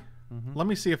 really? Mm-hmm. Let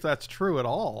me see if that's true at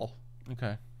all.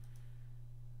 Okay.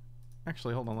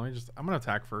 Actually, hold on. I'm gonna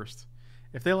attack first.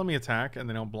 If they let me attack and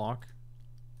they don't block,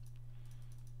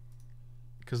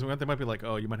 because they might be like,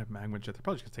 oh, you might have magma jet. They're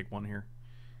probably just gonna take 1 here,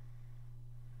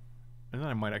 and then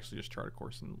I might actually just chart a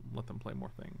course and let them play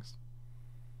more things.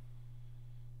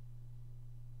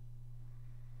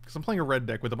 Because I'm playing a red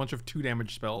deck with a bunch of 2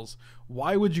 damage spells.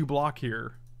 Why would you block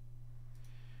here?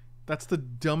 That's the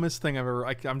dumbest thing I've ever...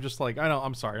 I'm just like...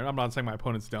 I'm sorry. I'm not saying my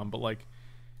opponent's dumb, but like...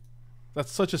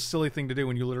 That's such a silly thing to do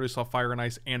when you literally saw Fire and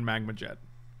Ice and Magma Jet.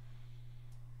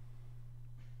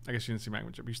 I guess you didn't see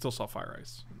Magma Jet, but you still saw Fire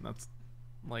Ice. And that's...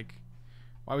 Like...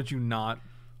 Why would you not...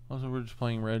 Also, we're just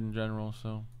playing red in general,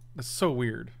 so... That's so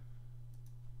weird.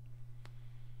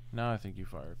 Now I think you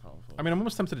fire conflict. I mean, I'm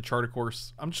almost tempted to chart a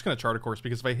course. I'm just going to chart a course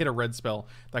because if I hit a red spell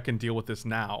that can deal with this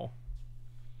now...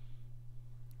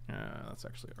 that's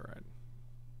actually alright.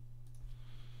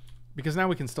 Because now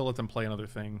we can still let them play another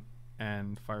thing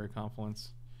and fiery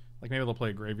confluence. Like maybe they'll play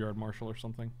a graveyard marshal or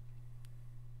something.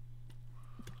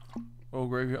 Oh,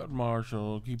 graveyard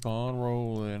marshal, keep on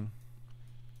rolling.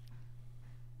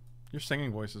 Your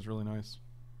singing voice is really nice.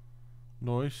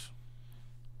 Noise?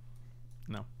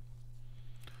 No.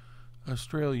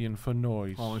 Australian for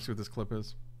noise. Oh, let me see what this clip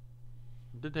is.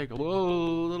 Did take a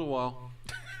little while.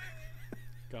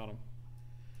 Got him.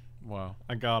 Wow.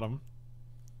 I got him.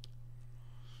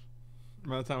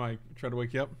 Remember the time I tried to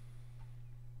wake you up?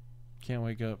 Can't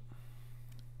wake up.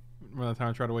 Remember the time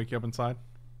I tried to wake you up inside?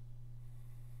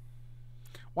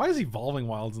 Why is Evolving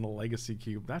Wilds in the Legacy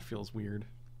Cube? That feels weird.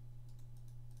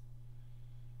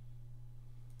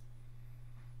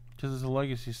 Because it's a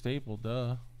legacy staple,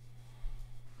 duh.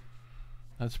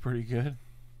 That's pretty good.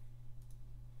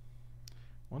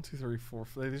 1, 2, 3, 4.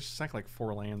 They just sack like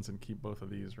 4 lands and keep both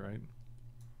of these, right?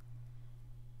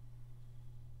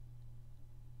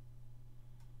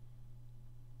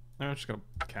 I'm just gonna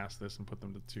cast this and put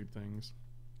them to 2 things.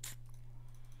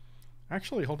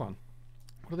 Actually, hold on.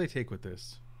 What do they take with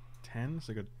this? 10?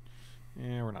 So good.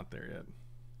 Yeah, we're not there yet.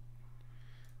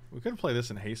 We could play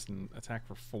this in haste and attack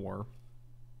for 4.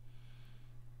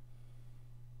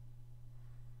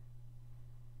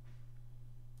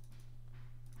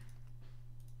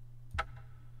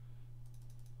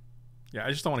 Yeah,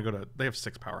 I just don't want to go to... They have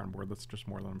 6 power on board. That's just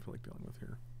more than I feel like dealing with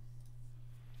here.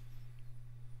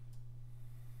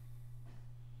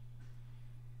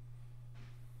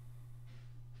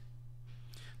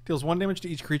 Deals 1 damage to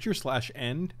each creature /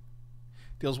 end.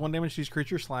 Deals 1 damage to each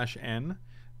creature / n.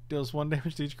 Deals 1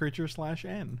 damage to each creature /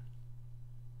 n.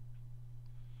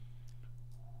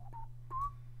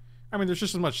 I mean, there's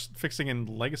just as much fixing in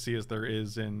Legacy as there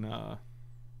is in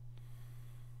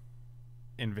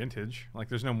Vintage. Like,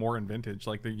 there's no more in Vintage.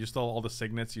 Like, you still have all the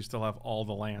signets. You still have all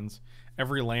the lands.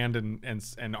 Every land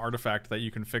and artifact that you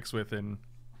can fix with in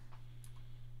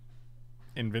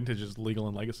Vintage is legal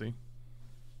in Legacy.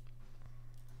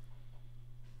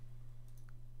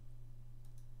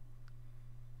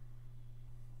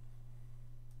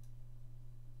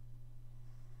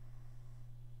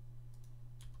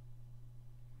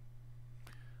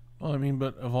 Well, I mean,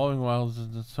 but Evolving Wilds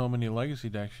is so many legacy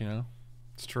decks, you know?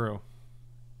 It's true.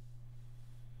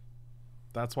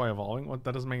 That's why Evolving... What?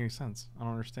 That doesn't make any sense. I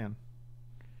don't understand.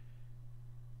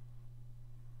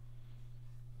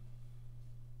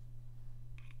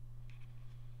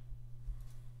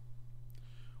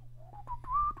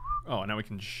 Oh, now we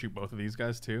can shoot both of these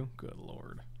guys too? Good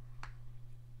lord.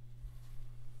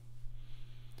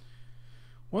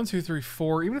 1, 2, 3,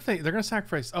 4. Even if they're gonna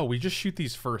sacrifice. Oh, we just shoot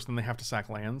these first, and they have to sack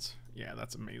lands. Yeah,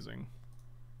 that's amazing.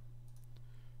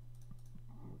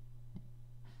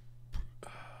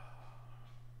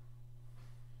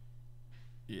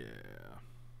 Yeah.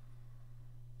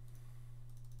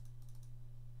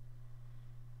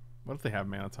 What if they have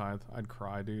Mana Tithe? I'd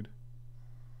cry, dude.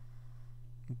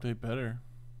 They better.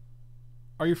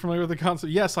 Are you familiar with the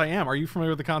concept? Yes, I am. Are you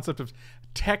familiar with the concept of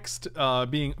text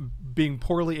being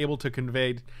poorly able to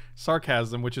convey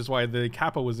sarcasm, which is why the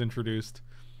kappa was introduced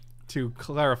to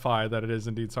clarify that it is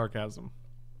indeed sarcasm.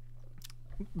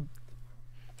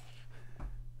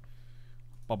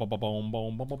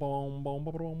 Don't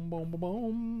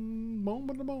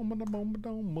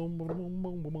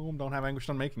have anguish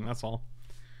on making, that's all.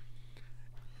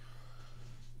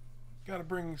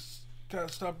 Gotta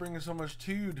stop bringing so much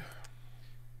tude.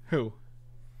 Who?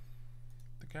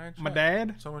 The guy in My chat.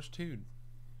 dad? So much tude.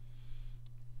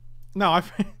 No,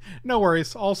 no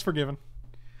worries. All's forgiven.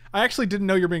 I actually didn't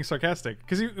know you're being sarcastic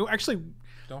because you actually.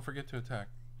 Don't forget to attack.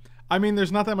 I mean,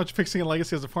 there's not that much fixing in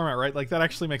Legacy as a format, right? Like that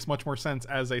actually makes much more sense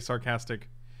as a sarcastic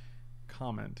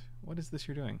comment. What is this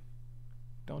you're doing?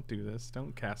 Don't do this.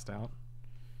 Don't cast out.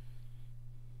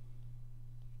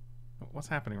 What's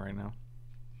happening right now?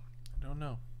 I don't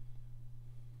know.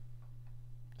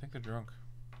 I think they're drunk.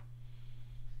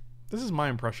 This is my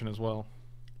impression as well.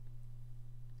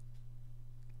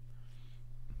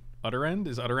 Utter End?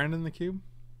 Is Utter End in the cube?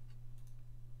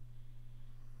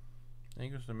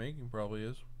 Angus the making probably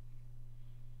is.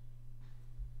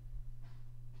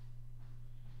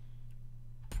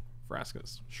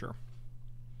 Vraskas, sure.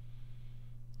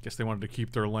 Guess they wanted to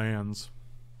keep their lands.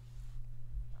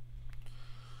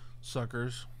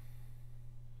 Suckers.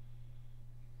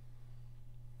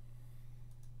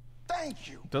 Thank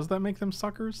you. Does that make them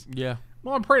suckers? Yeah.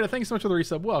 Well, I'm Prada. Thanks so much for the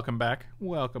resub. Welcome back.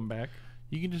 Welcome back.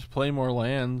 You can just play more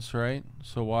lands, right?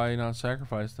 So why not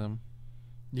sacrifice them?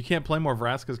 You can't play more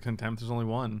Vraska's Contempt. There's only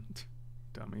one.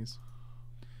 Dummies.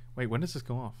 Wait, when does this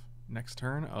go off? Next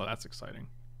turn? Oh, that's exciting.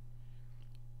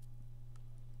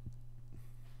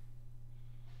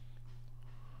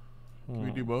 Can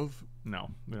we do both? No,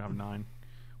 we don't have 9.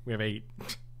 We have 8.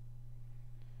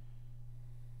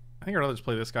 I think I'd rather just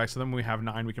play this guy, so then when we have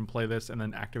 9, we can play this and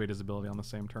then activate his ability on the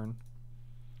same turn.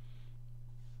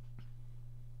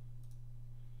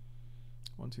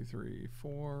 1, 2, 3,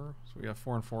 4. So we have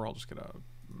 4 and 4. I'll just get an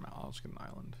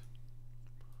island.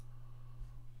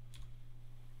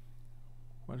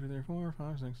 1, 2, 3, 4,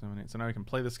 5, 6, 7, 8. So now we can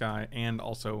play this guy and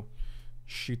also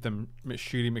shoot them,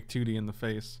 Shooty McTooty in the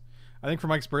face. I think for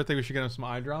Mike's birthday we should get him some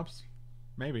eye drops.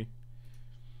 Maybe.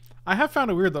 I have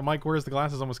found it weird that Mike wears the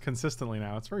glasses almost consistently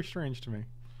now. It's very strange to me.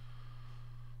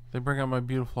 They bring out my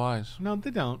beautiful eyes. No,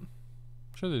 they don't.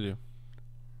 Sure they do.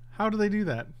 How do they do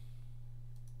that?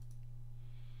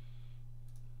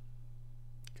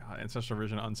 God, Ancestral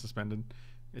Vision unsuspended.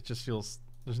 It just feels...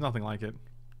 There's nothing like it.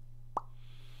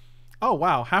 Oh,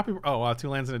 wow. Happy... Oh, wow. 2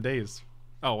 lands in a daze.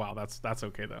 Oh, wow. That's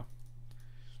okay, though.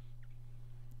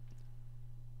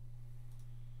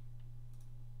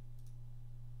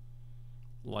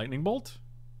 Lightning Bolt?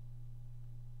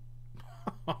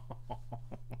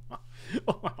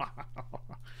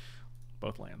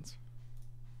 Both lands.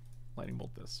 Lightning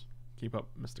Bolt this. Keep up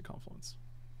Mystic Confluence.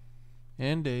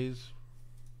 And days.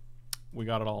 We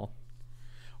got it all.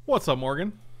 What's up,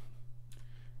 Morgan?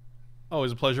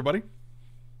 Always a pleasure, buddy.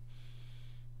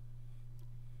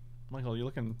 Michael, you're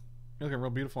looking real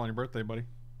beautiful on your birthday, buddy.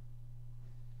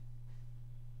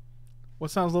 What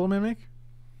sounds Little Man make?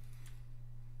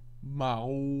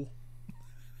 Mao.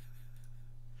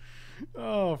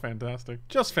 Oh, fantastic.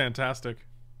 Just fantastic.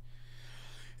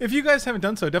 If you guys haven't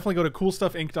done so, definitely go to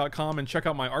coolstuffinc.com and check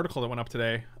out my article that went up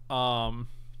today. I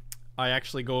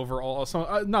actually go over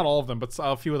not all of them, but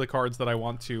a few of the cards that I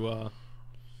want to...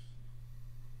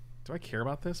 Do I care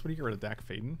about this? What do you get rid of Dak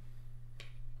Faden?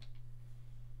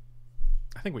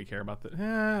 I think we care about that.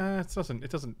 It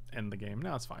doesn't end the game.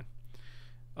 No, it's fine.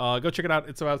 Go check it out.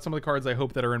 It's about some of the cards I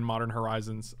hope that are in Modern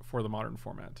Horizons for the modern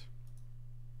format.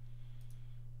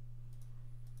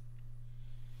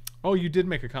 Oh, you did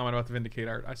make a comment about the Vindicate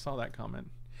art. I saw that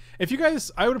comment. If you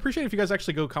guys, I would appreciate if you guys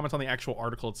actually go comment on the actual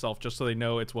article itself, just so they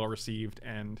know it's well received.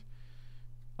 And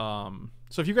so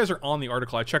if you guys are on the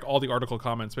article, I check all the article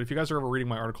comments. But if you guys are ever reading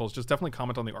my articles, just definitely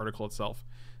comment on the article itself,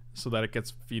 so that it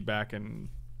gets feedback and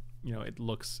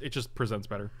it just presents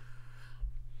better.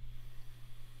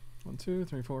 1, 2,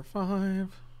 3, 4,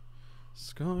 5.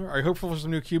 Scar. Are you hopeful for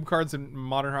some new cube cards in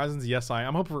Modern Horizons? Yes, I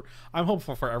am. I'm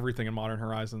hopeful for everything in Modern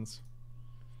Horizons.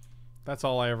 That's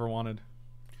all I ever wanted.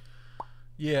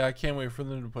 Yeah, I can't wait for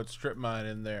them to put Strip Mine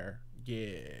in there.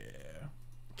 Yeah.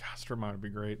 God, Strip mine would be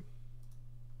great.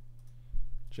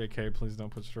 JK, please don't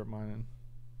put strip mine in.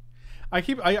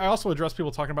 I also address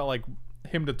people talking about like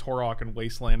him to Torok and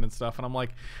Wasteland and stuff, and I'm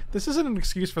like, this isn't an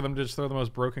excuse for them to just throw the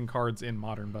most broken cards in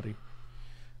Modern, buddy.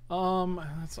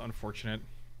 That's unfortunate.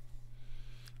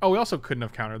 Oh, we also couldn't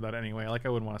have countered that anyway. Like, I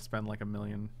wouldn't want to spend like $1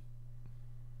 million.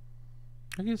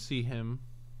 I can see him.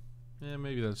 Yeah,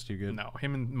 maybe that's too good. No,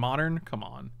 him in Modern? Come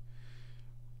on.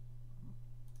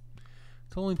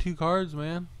 It's only 2 cards,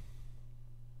 man.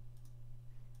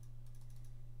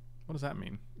 What does that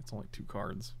mean? It's only 2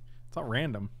 cards. It's not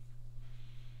random.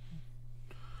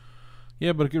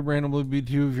 Yeah, but it could randomly be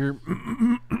 2 of your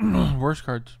worst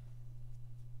cards.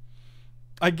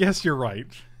 I guess you're right.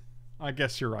 I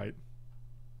guess you're right.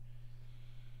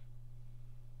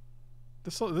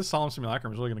 This Solemn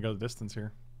Simulacrum is really going to go the distance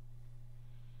here.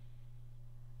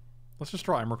 Let's just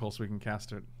draw Emrakul so we can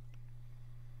cast it.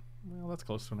 Well, that's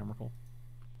close to an Emrakul.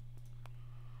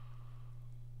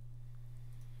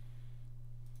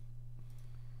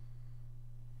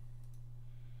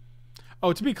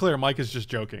 Oh, to be clear, Mike is just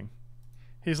joking.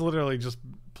 He's literally just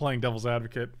playing devil's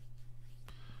advocate.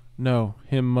 No,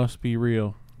 him must be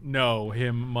real. No,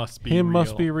 him must be real. Him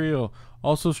must be real.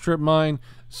 Also, Strip Mine,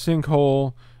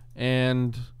 Sinkhole,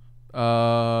 and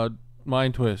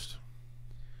Mind Twist.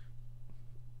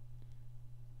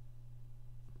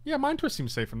 Yeah, Mind Twist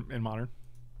seems safe in Modern.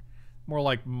 More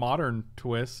like Modern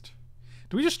Twist.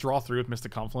 Do we just draw through with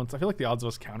Mystic Confluence? I feel like the odds of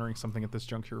us countering something at this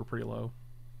juncture are pretty low.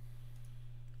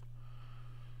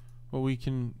 Well, we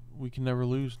can never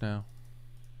lose now.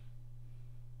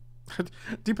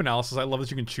 Deep Analysis, I love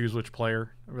that you can choose which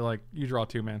player. I'd be like, you draw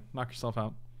 2, man. Knock yourself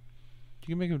out.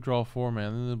 You can make them draw 4,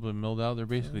 man. Then they'll be milled out. They're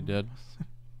basically dead.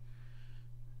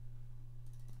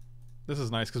 This is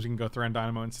nice because we can go Thran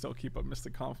Dynamo and still keep up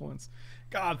Mystic Confluence.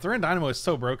 God, Thran Dynamo is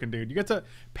so broken, dude. You get to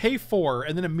pay 4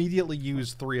 and then immediately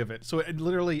use 3 of it. So it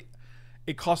literally,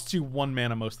 it costs you 1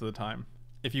 mana most of the time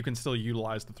if you can still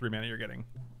utilize the 3 mana you're getting.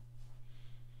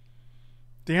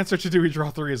 The answer to do we draw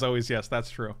 3 is always yes. That's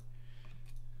true.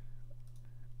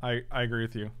 I agree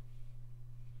with you.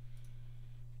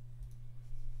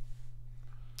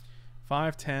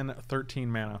 5, 10,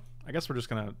 13 mana. I guess we're just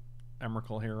gonna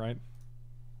Emrakul here, right?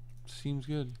 Seems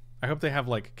good. I hope they have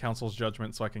like Council's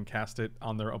Judgment so I can cast it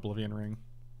on their Oblivion Ring.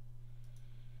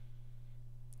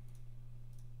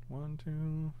 1,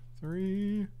 2,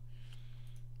 3.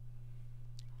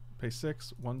 Pay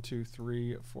 6. 1, 2,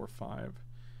 3, 4, 5,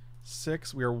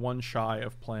 6. We are 1 shy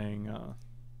of playing.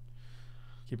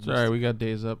 Sorry, we got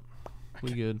days up.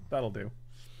 We good. That'll do.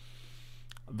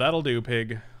 That'll do,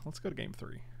 pig. Let's go to game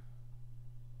 3.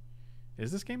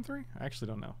 Is this game 3? I actually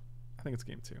don't know. I think it's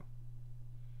game 2.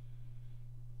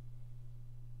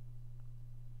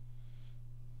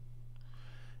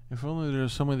 If only there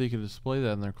was some way they could display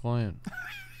that in their client.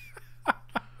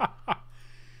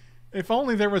 If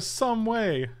only there was some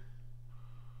way.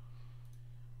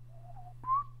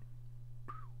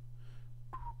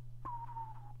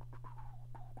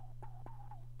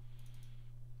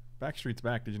 Backstreet's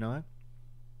back. Did you know that?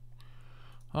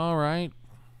 All right.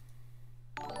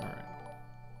 All right.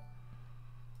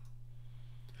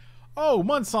 Oh,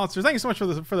 Mudsonster, thank you so much for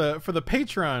the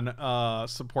Patreon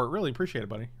support. Really appreciate it,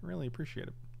 buddy. Really appreciate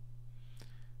it.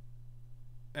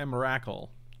 And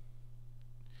Miracle.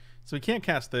 So we can't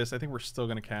cast this. I think we're still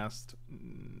gonna cast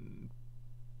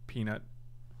Peanut.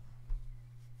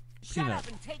 Shut up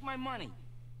and take my money.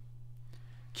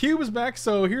 Cube is back,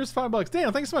 so here's $5.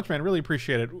 Daniel, thanks so much, man. Really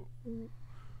appreciate it.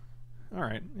 All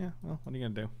right. Yeah, well, what are you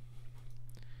gonna do?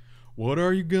 What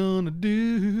are you gonna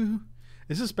do?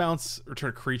 Is this bounce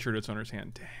return a creature to its owner's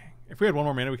hand? Dang. If we had 1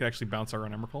 more mana, we could actually bounce our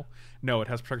own Emrakul. No, it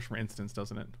has protection from instants,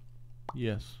 doesn't it?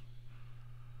 Yes.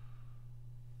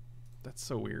 That's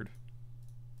so weird.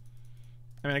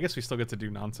 I mean, I guess we still get to do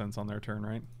nonsense on their turn,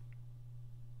 right?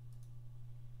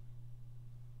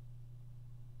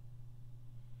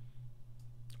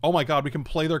 Oh my god, we can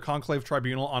play their Conclave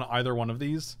Tribunal on either one of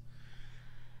these.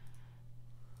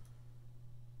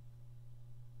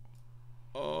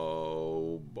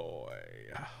 Oh boy.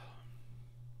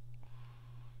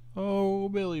 Oh,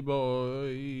 Billy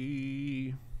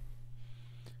boy.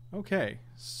 Okay,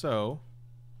 so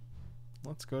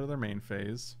let's go to their main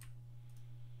phase.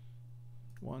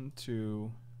 1,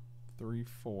 2, 3,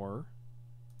 4.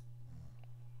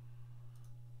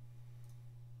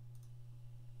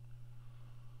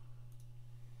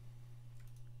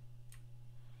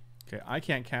 Okay, I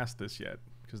can't cast this yet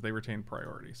because they retain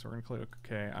priority. So we're going to click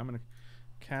OK. I'm going to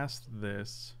cast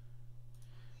this.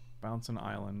 Bounce an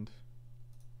island.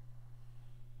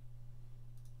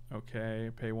 Okay,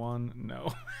 pay 1.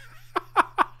 No.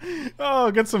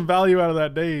 Oh, get some value out of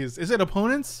that daze. Is it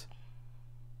opponents?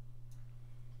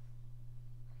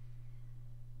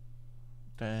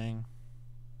 Dang.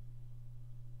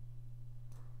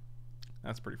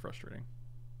 That's pretty frustrating.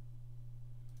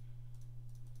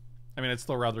 I mean, I'd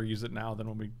still rather use it now than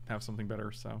when we have something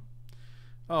better, so.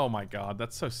 Oh my god,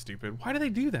 that's so stupid. Why do they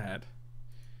do that?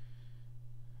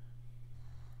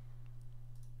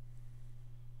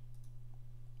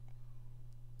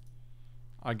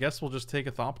 I guess we'll just take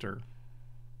a Thopter.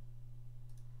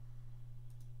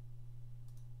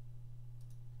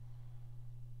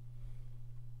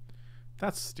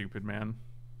 That's stupid, man.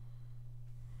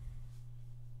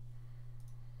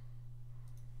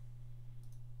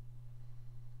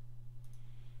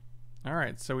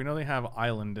 Alright, so we know they have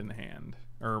Island in hand.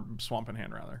 Or Swamp in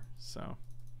hand, rather. So.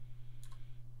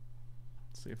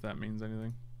 Let's see if that means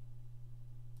anything.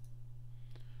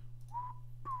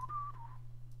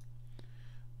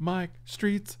 Mike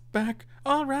Street's back.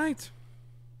 Alright.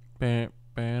 Bam,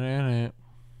 bam, bam.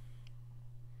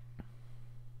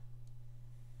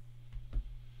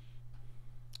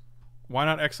 Why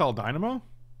not exile Dynamo?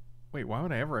 Wait, why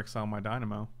would I ever exile my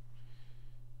Dynamo?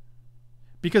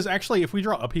 Because actually, if we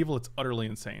draw Upheaval, it's utterly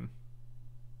insane.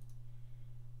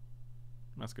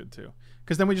 That's good too.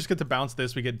 Because then we just get to bounce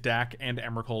this. We get Dak and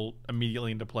Emrakul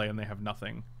immediately into play, and they have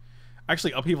nothing.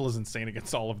 Actually, Upheaval is insane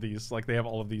against all of these. Like, they have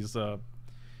all of these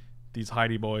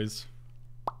Heidi boys.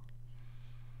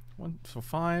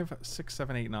 5, 6,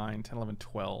 7, 8, 9, 10, 11,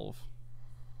 12.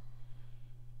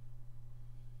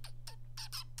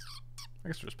 I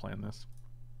guess we're just playing this.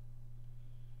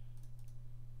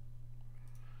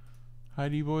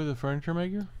 Heidi Boy, the furniture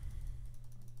maker?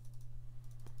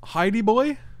 Heidi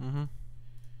Boy? Mm-hmm.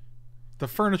 The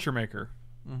furniture maker.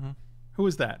 Mm-hmm. Who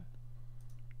is that?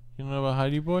 You don't know about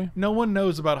Heidi Boy? No one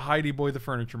knows about Heidi Boy, the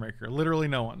furniture maker. Literally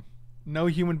no one. No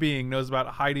human being knows about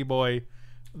Heidi Boy,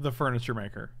 the furniture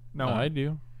maker. No one. I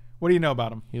do. What do you know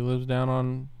about him? He lives down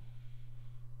on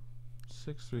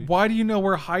 6th Street. Why do you know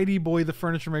where Heidi Boy, the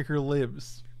furniture maker,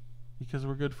 lives? Because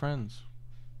we're good friends.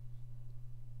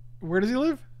 Where does he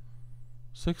live?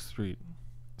 6th Street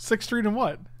 6th Street and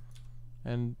what?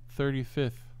 and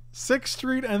 35th 6th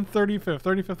Street and 35th.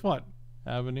 35th what?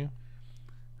 Avenue.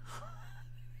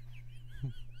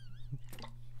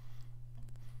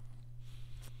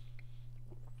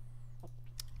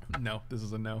 No, this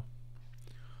is a no.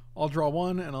 I'll draw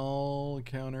 1 and I'll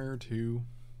counter 2.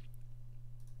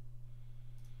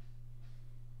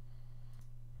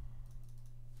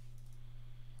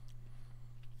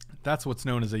 That's what's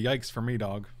known as a yikes for me,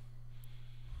 dog.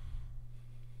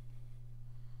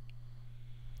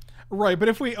 Right, but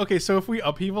if we if we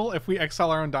Upheaval, if we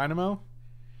exile our own Dynamo,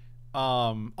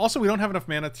 also we don't have enough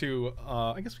mana to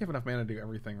I guess we have enough mana to do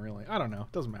everything, really. I don't know.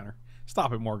 It doesn't matter.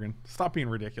 Stop it, Morgan. Stop being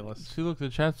ridiculous. See, look, the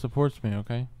chat supports me,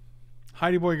 okay?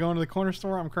 Heidi Boy going to the corner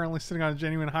store. I'm currently sitting on a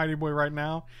genuine Heidi Boy right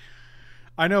now.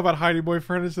 I know about Heidi Boy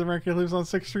furniture. The American lives on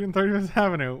 6th Street and 35th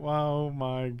Avenue. Oh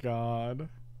my god.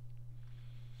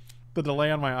 The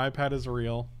delay on my iPad is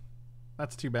real.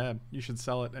 That's too bad. You should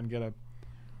sell it and get a...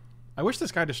 I wish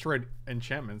this guy destroyed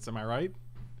enchantments. Am I right?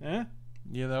 Eh?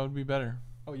 Yeah, that would be better.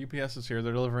 Oh, UPS is here.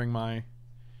 They're delivering my...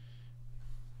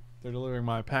 They're delivering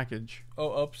my package.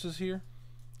 Oh, Ups is here?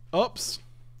 Ups!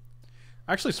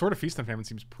 Actually, Sword of Feast and Famine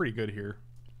seems pretty good here.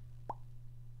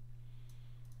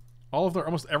 All of their...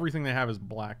 Almost everything they have is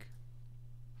black.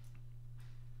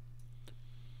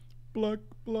 Black,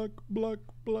 black, black,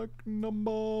 black,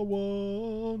 number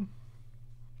 1.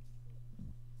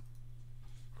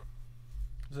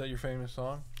 Is that your famous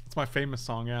song? It's my famous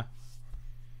song, yeah.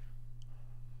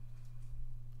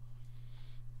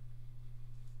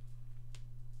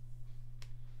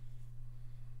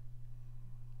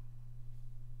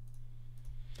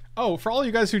 Oh, for all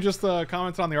you guys who just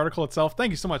commented on the article itself,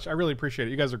 thank you so much. I really appreciate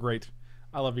it. You guys are great.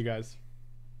 I love you guys.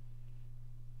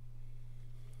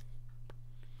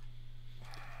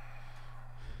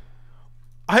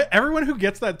 Everyone who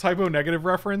gets that typo negative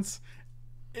reference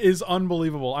is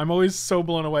unbelievable. I'm always so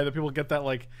blown away that people get that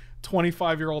like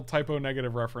 25-year-old typo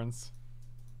negative reference.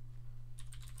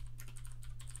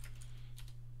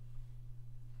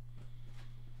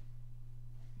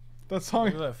 That song,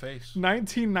 Look at that face.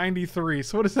 1993.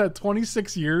 So what is that?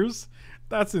 26 years?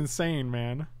 That's insane,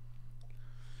 man.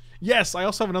 Yes, I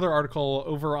also have another article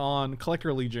over on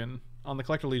Collector Legion, on the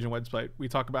Collector Legion website.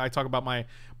 I talk about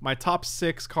my top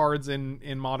 6 cards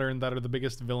in Modern that are the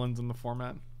biggest villains in the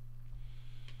format.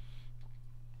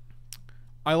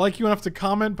 I like you enough to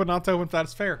comment, but not to know if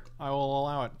that's fair. I will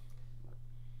allow it.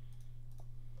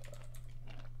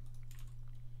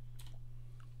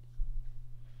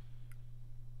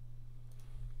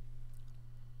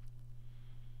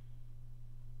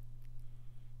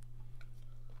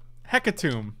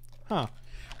 Hecatomb. Huh.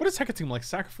 What is Hecatomb? Like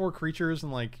sack 4 creatures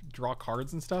and like draw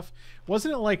cards and stuff?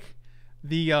 Wasn't it like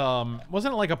the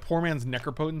wasn't it like a poor man's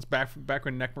Necropotence back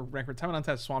when Necro time and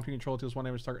untap swamp you control deals 1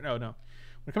 damage target? No. When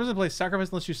it comes into play, sacrifice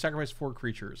unless you sacrifice 4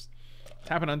 creatures.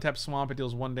 Tap and untap swamp, it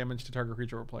deals 1 damage to target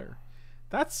creature or player.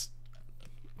 It's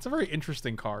a very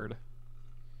interesting card.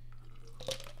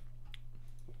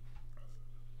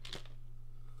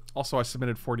 Also, I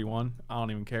submitted 41. I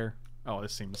don't even care. Oh,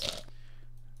 this seems...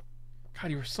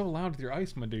 God, you were so loud with your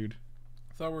ice, my dude.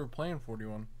 I thought we were playing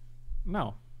 41.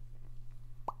 No.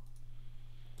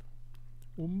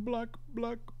 Black,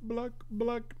 black, black,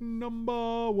 black,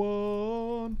 number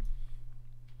 1.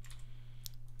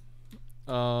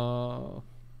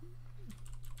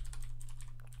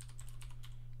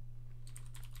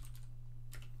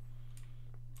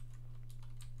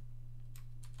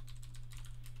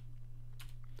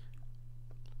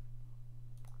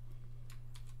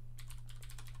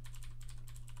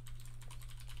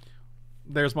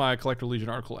 There's my Collector Legion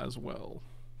article as well.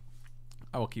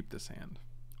 I will keep this hand.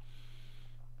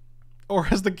 Or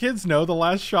as the kids know, the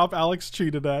last shop Alex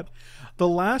cheated at. The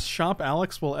last shop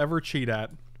Alex will ever cheat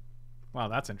at. Wow,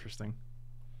 that's interesting.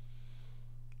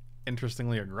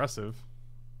 Interestingly aggressive.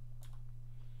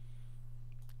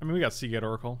 I mean, we got Seagate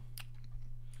Oracle.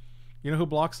 You know who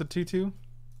blocks the 2/2?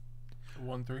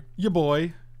 1/3. Your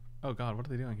boy. Oh god, what are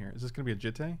they doing here? Is this gonna be a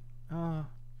Jitte?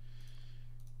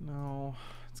 No.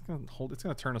 It's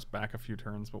gonna turn us back a few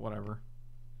turns, but whatever.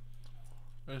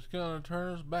 It's gonna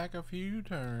turn us back a few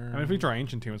turns. I mean, if we draw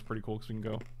Ancient Tomb, it's pretty cool because we can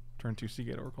go turn 2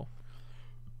 Seagate Oracle.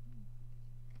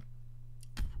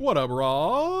 What up, Rob?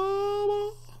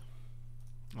 Oh,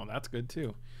 that's good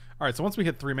too. All right, so once we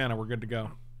hit 3 mana, we're good to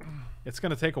go. It's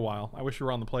gonna take a while. I wish we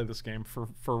were on the play this game for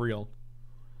real.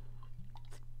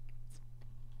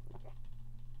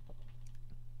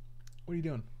 What are you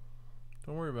doing?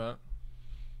 Don't worry about it.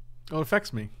 Oh, it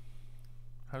affects me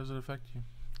How does it affect you?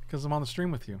 because I'm on the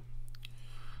stream with you.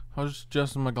 I was just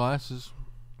adjusting my glasses.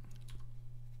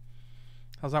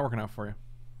 How's that working out for you?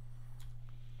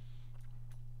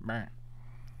 Meh.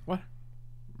 What?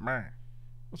 Meh.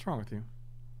 What's wrong with you?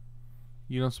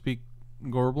 You don't speak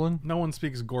Gorblin? No one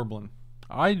speaks Gorblin.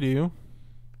 I do.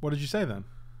 What did you say then?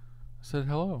 I said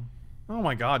hello. Oh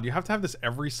my god, you have to have this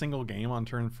every single game on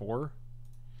turn 4?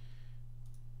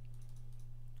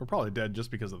 We're probably dead just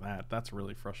because of that. That's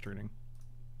really frustrating.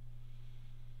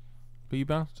 But you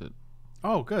bounced it.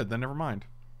 Oh, good. Then never mind.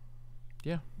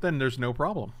 Yeah. Then there's no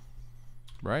problem.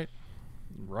 Right?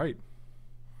 Right.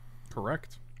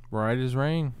 Correct. Right as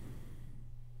rain.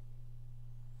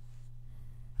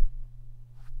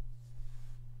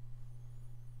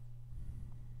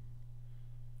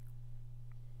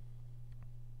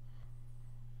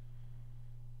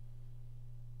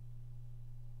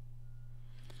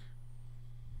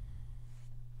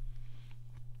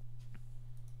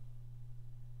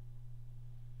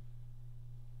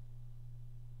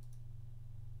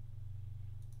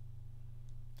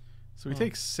 So we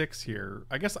take 6 here.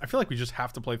 I guess I feel like we just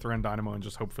have to play Thran Dynamo and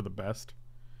just hope for the best.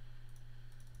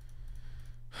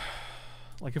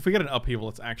 Like if we get an upheaval,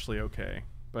 it's actually okay.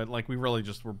 But like we're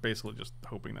basically just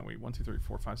hoping that we 1, 2, 3,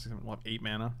 4, 5, 6, 7, we'll have 8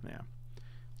 mana. Yeah.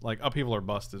 Like upheaval or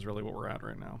bust is really what we're at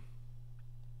right now.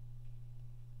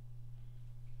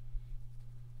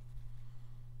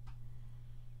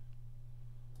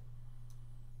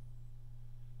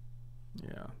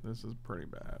 Yeah, this is pretty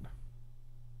bad.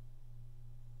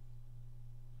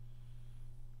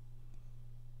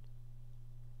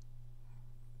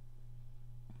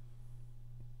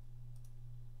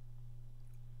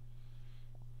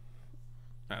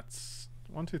 That's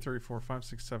 1, 2, 3, 4, 5,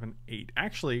 6, 7, 8.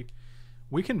 Actually,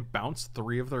 we can bounce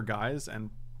 3 of their guys and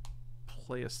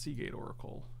play a Seagate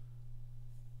Oracle.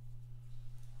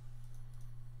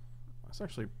 That's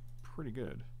actually pretty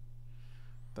good.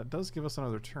 That does give us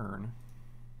another turn.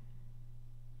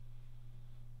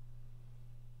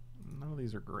 None of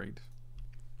these are great.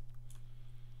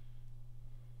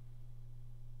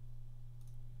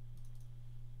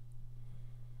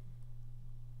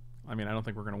 I mean, I don't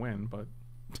think we're going to win, but...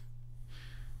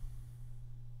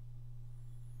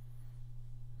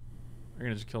 Are you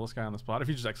going to just kill this guy on the spot? If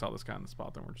you just exile this guy on the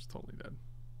spot, then we're just totally dead.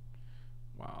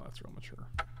 Wow, that's real mature.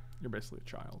 You're basically a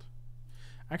child.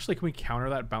 Actually, can we counter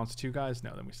that bounce 2 guys?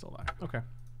 No, then we still die. Okay.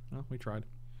 Well, we tried.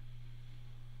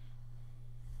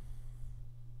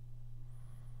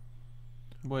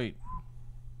 Wait.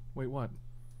 Wait, what?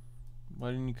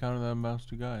 Why didn't you counter that and bounce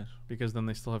 2 guys? Because then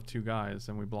they still have 2 guys,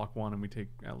 and we block 1, and we take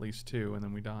at least 2, and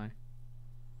then we die.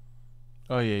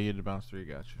 Oh yeah, you had to bounce 3.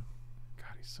 Gotcha.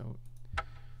 God, he's so...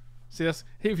 See, that's...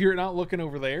 Hey, if you're not looking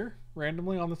over there,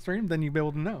 randomly on the stream, then you'd be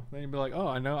able to know. Then you'd be like, oh,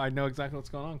 I know exactly what's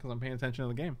going on because I'm paying attention to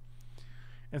the game.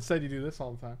 Instead, you do this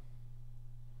all the time.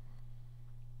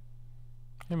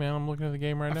 Hey man, I'm looking at the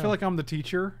game right now. I feel like I'm the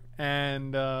teacher,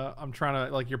 and I'm trying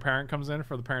to, like, your parent comes in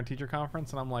for the parent-teacher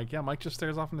conference, and I'm like, yeah, Mike just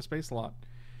stares off into space a lot.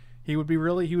 He would be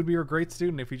a great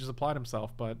student if he just applied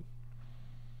himself, but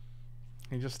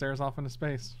he just stares off into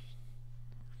space.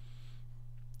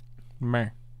 Meh.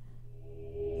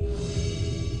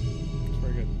 It's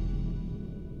very good.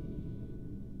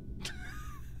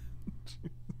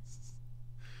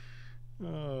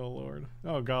 Oh Lord.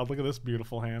 Oh God, look at this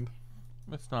beautiful hand.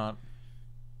 It's not.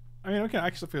 I mean, okay, I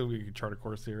actually feel we could chart a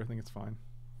course here. I think it's fine.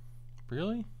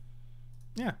 Really?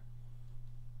 Yeah.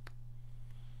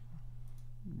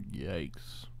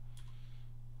 Yikes.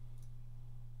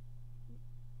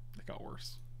 It got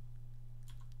worse.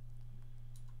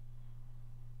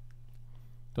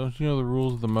 Don't you know the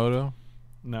rules of the moto?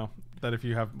 No. That if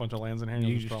you have a bunch of lands in hand,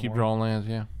 You you'll just draw keep more. drawing lands,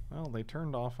 yeah. Well, they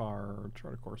turned off our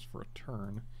chart a course for a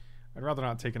turn. I'd rather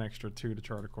not take an extra 2 to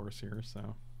chart a course here,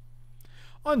 so.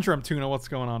 Undrum Tuna, what's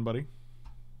going on, buddy?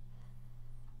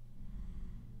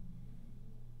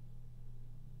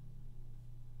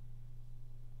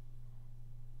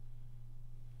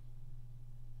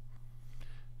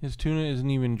 His tuna isn't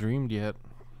even dreamed yet.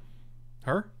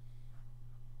 Her?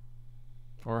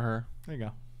 Or her. There you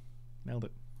go. Nailed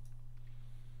it.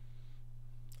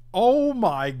 Oh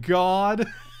my God.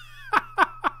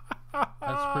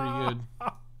 That's pretty good.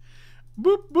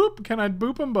 Boop, boop. Can I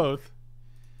boop them both?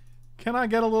 Can I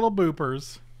get a little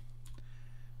boopers?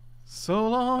 So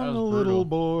long, That a was little brutal.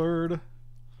 bored.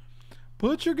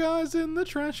 Put your guys in the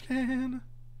trash can.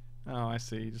 Oh, I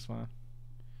see. You just want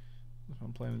to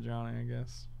play the Johnny, I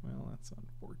guess. Well, that's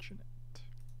unfortunate.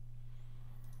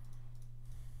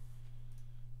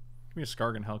 Give me a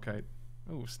Skargan Hellkite.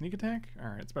 Oh, sneak attack?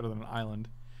 Alright, it's better than an island.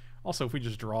 Also, if we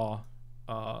just draw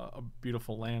a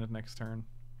beautiful land next turn.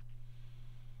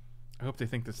 I hope they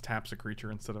think this taps a creature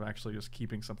instead of actually just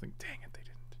keeping something. Dang it, they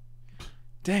didn't.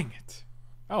 Dang it.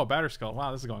 Oh, Batterskull.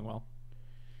 Wow, this is going well.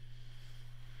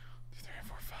 2, 3,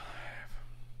 4, 5.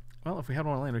 Well, if we had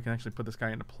one land, we can actually put this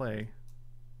guy into play.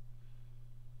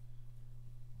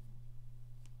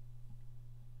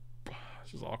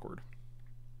 This is awkward.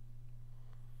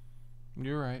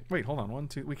 You're right. Wait, hold on. 1,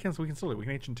 2. We can still do it. We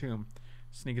can Ancient Tomb,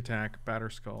 Sneak Attack,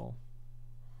 Batterskull.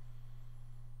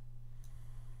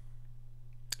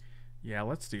 Yeah,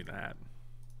 let's do that.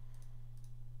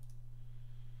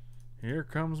 Here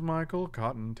comes Michael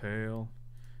Cottontail,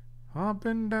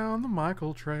 hopping down the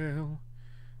Michael Trail.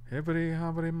 Hippity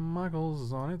hoppity,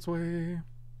 Michael's on its way.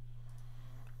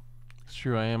 It's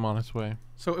true, I am on its way.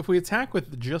 So if we attack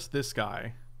with just this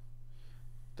guy,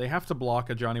 they have to block.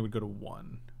 A Johnny would go to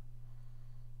 1.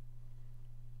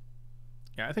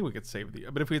 Yeah, I think we could save the...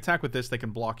 But if we attack with this, they can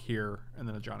block here, and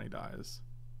then a Johnny dies.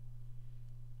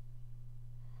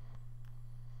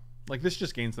 Like, this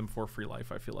just gains them 4 free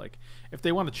life, I feel like. If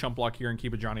they want to chump block here and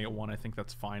keep a Johnny at 1, I think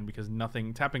that's fine, because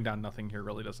nothing... Tapping down nothing here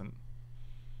really doesn't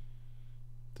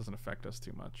affect us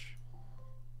too much.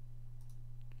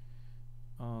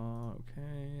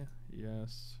 Okay.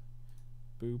 Yes.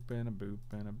 Boop and a boop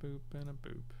and a boop and a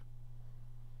boop.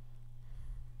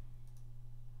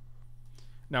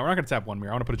 No, we're not going to tap 1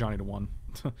 mirror. I want to put a Johnny to 1.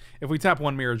 If we tap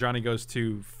 1 mirror, Johnny goes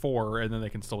to 4, and then they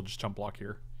can still just chump block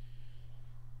here.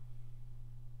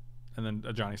 And then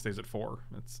a Johnny stays at 4.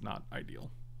 It's not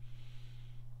ideal.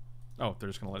 Oh, they're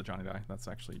just going to let a Johnny die. That's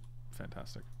actually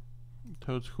fantastic.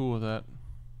 Toad's cool with that.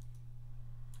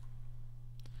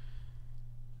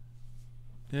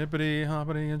 Hippity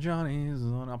hoppity and Johnny's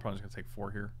on. I'm probably just going to take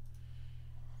 4 here.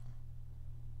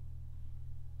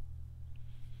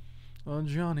 Oh,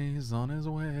 Johnny's on his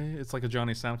way. It's like a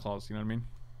Johnny Santa Claus, you know what I mean?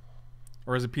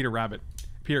 Or is it Peter Rabbit?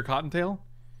 Peter Cottontail?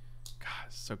 God,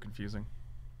 it's so confusing.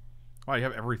 Oh, you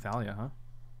have every Thalia, huh?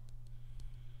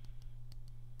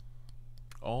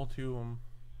 All 2 of them.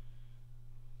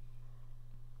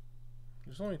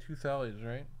 There's only 2 Thalias,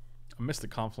 right? A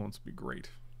Mystic Confluence would be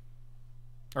great.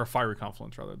 Or a Fiery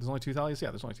Confluence, rather. There's only 2 Thalias? Yeah,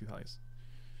 there's only 2 Thalias.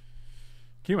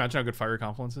 Can you imagine how good Fiery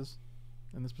Confluence is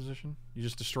in this position? You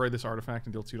just destroy this artifact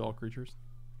and deal 2 to all creatures.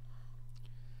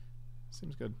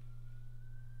 Seems good.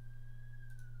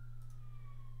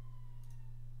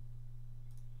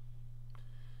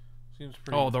 Seems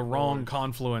pretty. Oh, the wrong forward.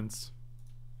 confluence.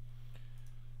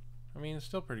 I mean, it's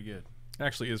still pretty good. It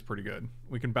actually is pretty good.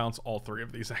 We can bounce all 3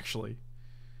 of these, actually.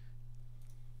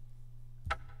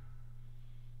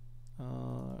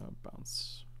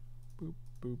 Bounce. Boop,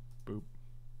 boop, boop.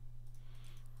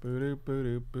 Boo-doop,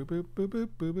 boo-doop, boop, boop, boop, boop,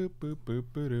 boop, boop, boop, boop, boop,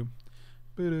 boop.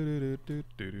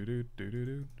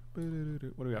 Boo-doo-doo-doo-doo-doo-doo-doo-doo-doo. What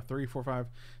do we have? 3, 4, 5,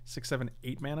 6, 7,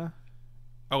 8 mana.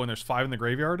 Oh, and there's 5 in the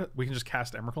graveyard. We can just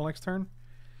cast Emrakul next turn.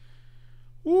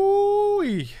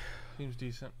 Woo! Seems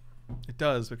decent. It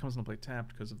does, but it comes into play tapped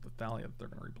because of the Thalia that they're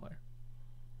going to replay.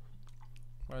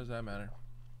 Why does that matter?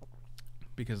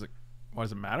 Because why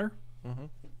does it matter? Mm-hmm.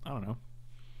 I don't know.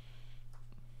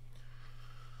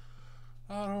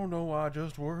 I don't know. I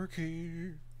just work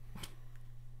here.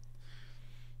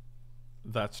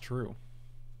 That's true.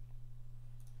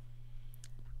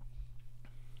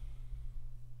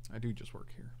 I do just work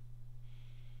here.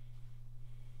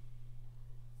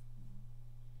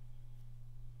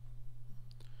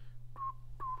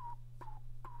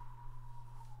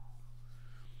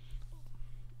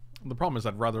 The problem is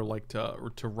I'd rather like to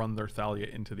run their Thalia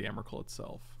into the Emrakul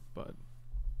itself, but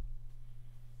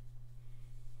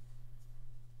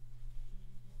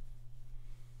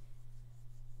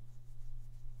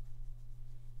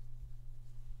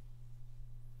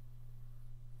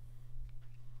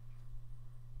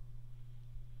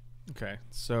okay,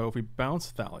 so if we bounce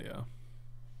Thalia,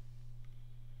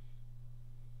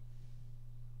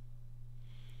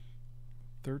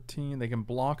 they can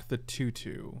block the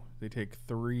 2/2. They take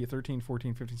 3, 13,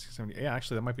 14, 15, 16, 17. Yeah,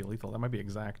 actually, that might be lethal. That might be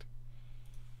exact.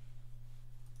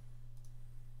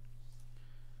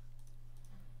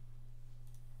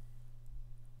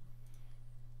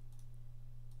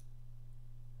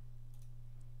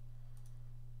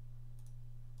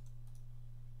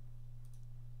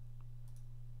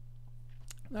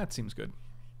 That seems good.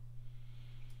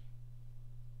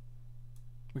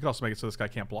 We could also make it so this guy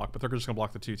can't block, but they're just going to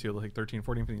block the 2/2. They'll take 13,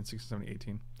 14, 15, 16, 17,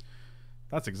 18.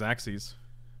 That's Exacxies.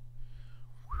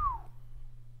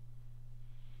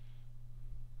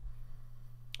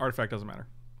 Artifact doesn't matter.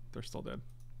 They're still dead.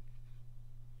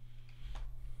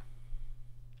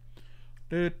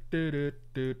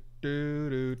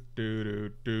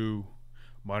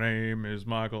 My name is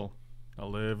Michael. I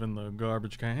live in the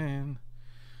garbage can.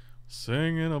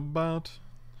 Singing about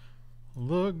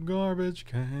the garbage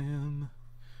can.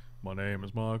 My name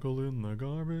is Michael in the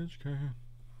garbage can.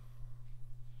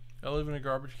 I live in a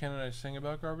garbage can and I sing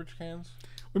about garbage cans.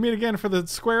 We meet again for the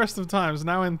squarest of times,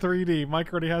 now in 3D.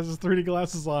 Mike already has his 3D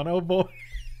glasses on. Oh boy.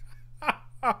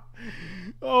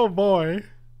 Oh boy.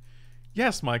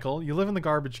 Yes, Michael, you live in the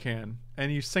garbage can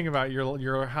and you sing about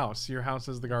your house. Your house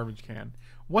is the garbage can.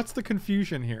 What's the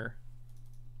confusion here?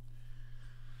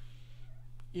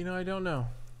 You know, I don't know.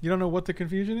 You don't know what the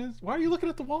confusion is? Why are you looking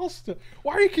at the wall still?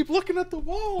 Why do you keep looking at the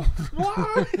wall?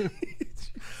 Why?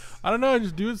 I don't know. I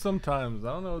just do it sometimes.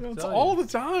 I don't know what to It's tell all you.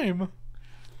 the time.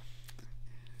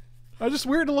 It's just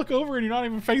weird to look over and you're not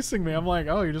even facing me. I'm like,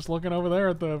 oh, you're just looking over there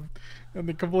at the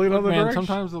complete Look, other man, direction.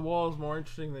 sometimes the wall is more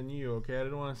interesting than you, okay? I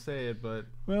didn't want to say it, but...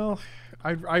 Well,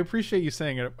 I appreciate you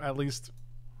saying it. At least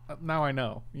now I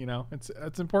know. You know,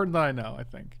 it's important that I know, I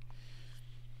think.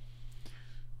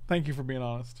 Thank you for being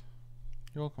honest.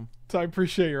 You're welcome. So I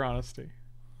appreciate your honesty.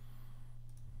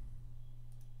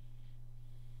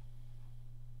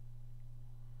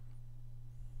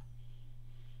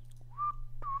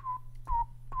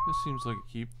 This seems like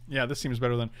a keep. Yeah, this seems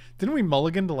better than... Didn't we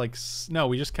mulligan to like... No,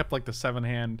 we just kept like the 7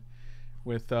 hand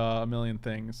with a million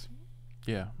things.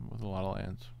 Yeah, with a lot of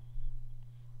lands.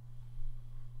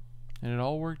 And it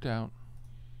all worked out.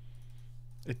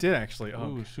 It did actually.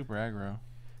 Oh, Ooh, super aggro.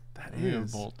 that We have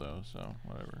is... Bolt, though, so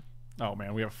whatever. Oh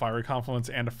man, we have Fiery Confluence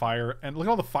and a fire. And look at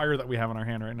all the fire that we have in our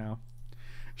hand right now.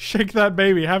 Shake that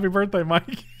baby. Happy birthday,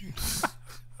 Mike.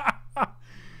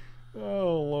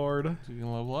 Oh, Lord. So you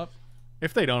can level up?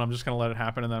 If they don't, I'm just going to let it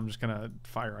happen, and then I'm just going to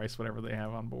Fire Ice whatever they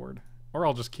have on board. Or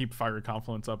I'll just keep Fiery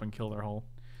Confluence up and kill their whole...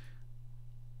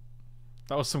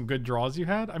 That was some good draws you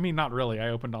had? I mean, not really. I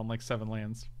opened on like 7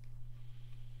 lands.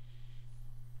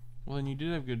 Well, then you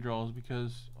did have good draws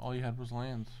because all you had was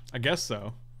lands. I guess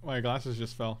so. My glasses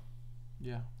just fell.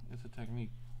 Yeah, it's a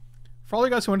technique. For all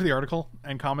you guys who went to the article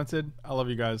and commented, I love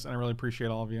you guys, and I really appreciate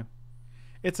all of you.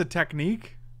 It's a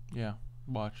technique? Yeah,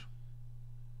 watch.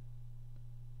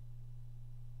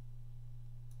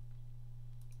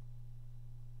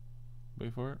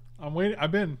 Wait for it. I'm waiting.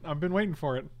 I've been waiting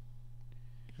for it.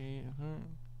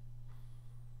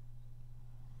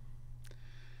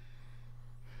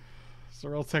 It's a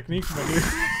real technique, my dude.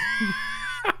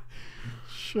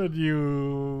 Should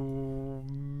you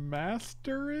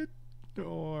master it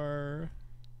or...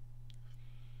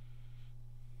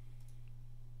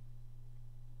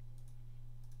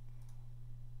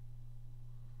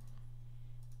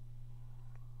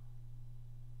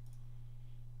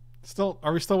 Still,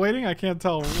 are we still waiting? I can't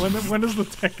tell. When does the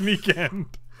technique end?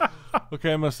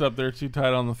 Okay, I messed up there. Too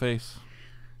tight on the face.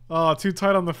 Oh, too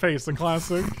tight on the face, the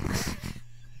classic.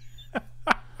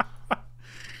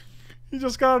 He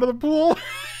just got out of the pool.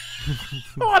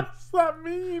 What does that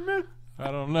mean? I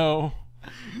don't know.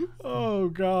 Oh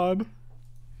God.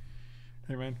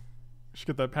 Hey man, you should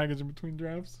get that package in between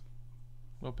drafts.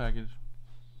 What package?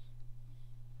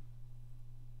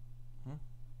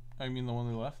 I mean the one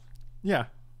they left? Yeah.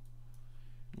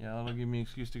 Yeah, that'll give me an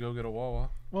excuse to go get a Wawa.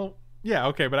 Well, yeah,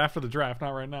 okay, but after the draft,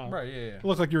 not right now. Right, yeah, yeah. It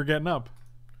looked like you were getting up.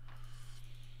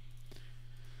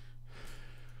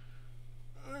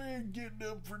 I ain't getting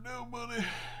up for no money.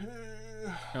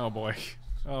 Oh boy.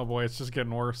 Oh boy, it's just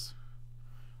getting worse.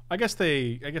 I guess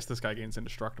this guy gains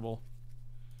indestructible.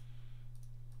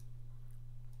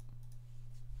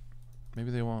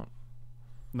 Maybe they won't.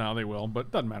 No, they will,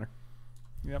 but doesn't matter.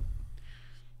 Yep.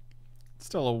 It's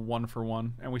still a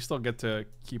 1-for-1, and we still get to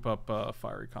keep up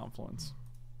Fiery Confluence.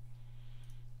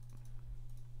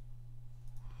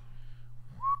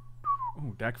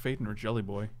 Ooh, Dak Faden or Jelly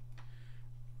Boy?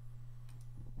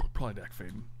 Probably Dak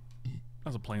Faden.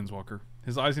 That's a planeswalker.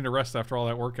 His eyes need to rest after all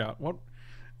that workout. What?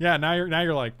 Yeah, now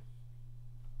you're like,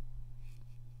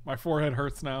 my forehead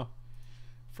hurts now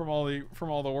from all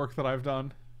the work that I've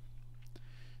done.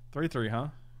 3/3, huh?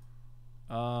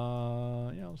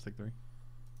 Yeah, let's take 3.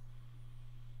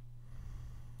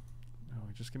 Oh,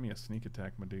 just give me a sneak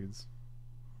attack, my dudes.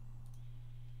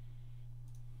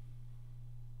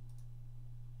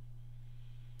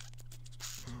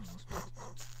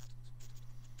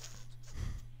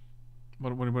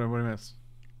 What did I miss?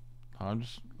 I'm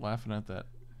just laughing at that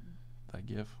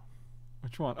gif.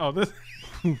 Which one? Oh, this.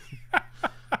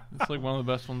 It's like one of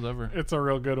the best ones ever. It's a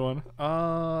real good one.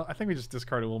 I think we just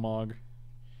discarded Wilmog.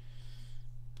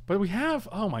 But we have,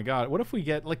 oh my god, what if we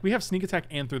get, like, we have Sneak Attack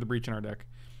and Through the Breach in our deck.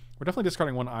 We're definitely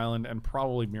discarding one island and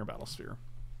probably Mirror Battlesphere.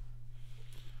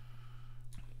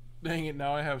 Dang it,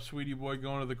 now I have Sweetie Boy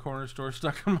going to the corner store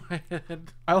stuck in my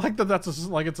head. I like that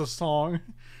like it's a song.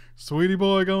 Sweetie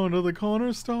Boy going to the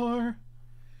corner store.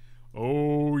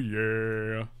 Oh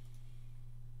yeah.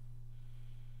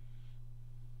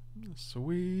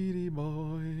 Sweetie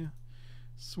boy,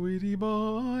 sweetie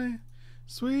boy,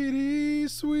 sweetie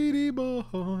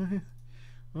boy.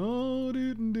 Oh,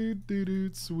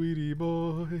 doot, sweetie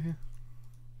boy.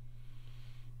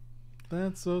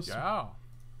 That's so sweet. Yeah.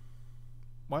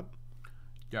 What?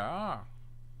 Yeah.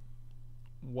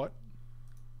 What?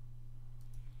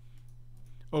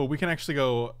 Oh, we can actually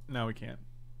go. No, we can't.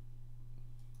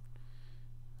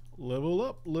 Level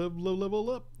up, level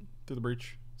up. Through the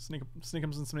breach.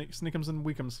 Sneakums and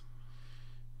weakums.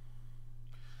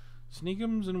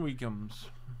 Sneakums and weakums.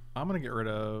 I'm gonna get rid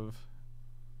of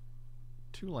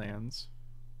 2 lands.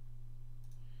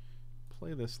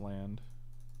 Play this land.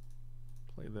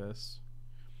 Play this.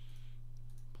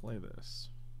 Play this.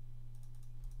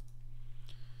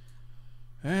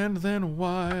 And then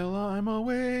while I'm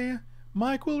away,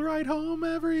 Mike will write home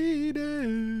every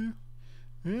day.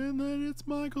 And then it's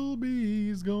Michael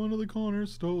B's going to the corner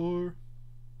store.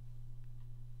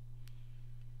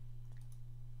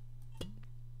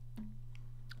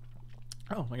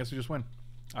 Oh, I guess we just win.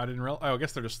 I didn't realize. Oh, I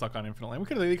guess they're just stuck on Infinite Land.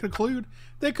 They could have clued.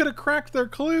 They could have cracked their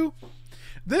clue.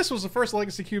 This was the first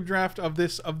Legacy Cube draft of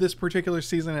this particular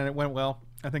season, and it went well.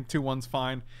 I think 2-1's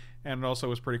fine, and it also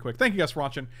was pretty quick. Thank you guys for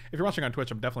watching. If you're watching on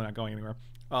Twitch, I'm definitely not going anywhere.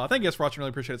 Thank you guys for watching. Really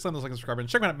appreciate it. Send those like and subscribe, and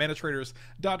check me out at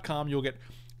manatraders.com. You'll get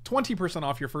 20%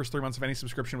 off your first 3 months of any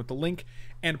subscription with the link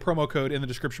and promo code in the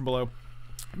description below.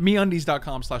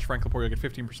 MeUndies.com/Frank Lepore. You'll get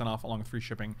 15% off along with free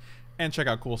shipping. And check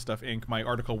out Cool Stuff Inc. My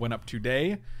article went up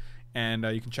today, and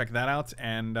you can check that out.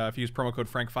 And if you use promo code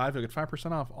Frank5, you'll get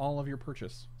 5% off all of your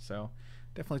purchase. So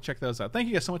definitely check those out. Thank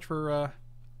you guys so much for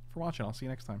watching. I'll see you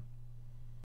next time.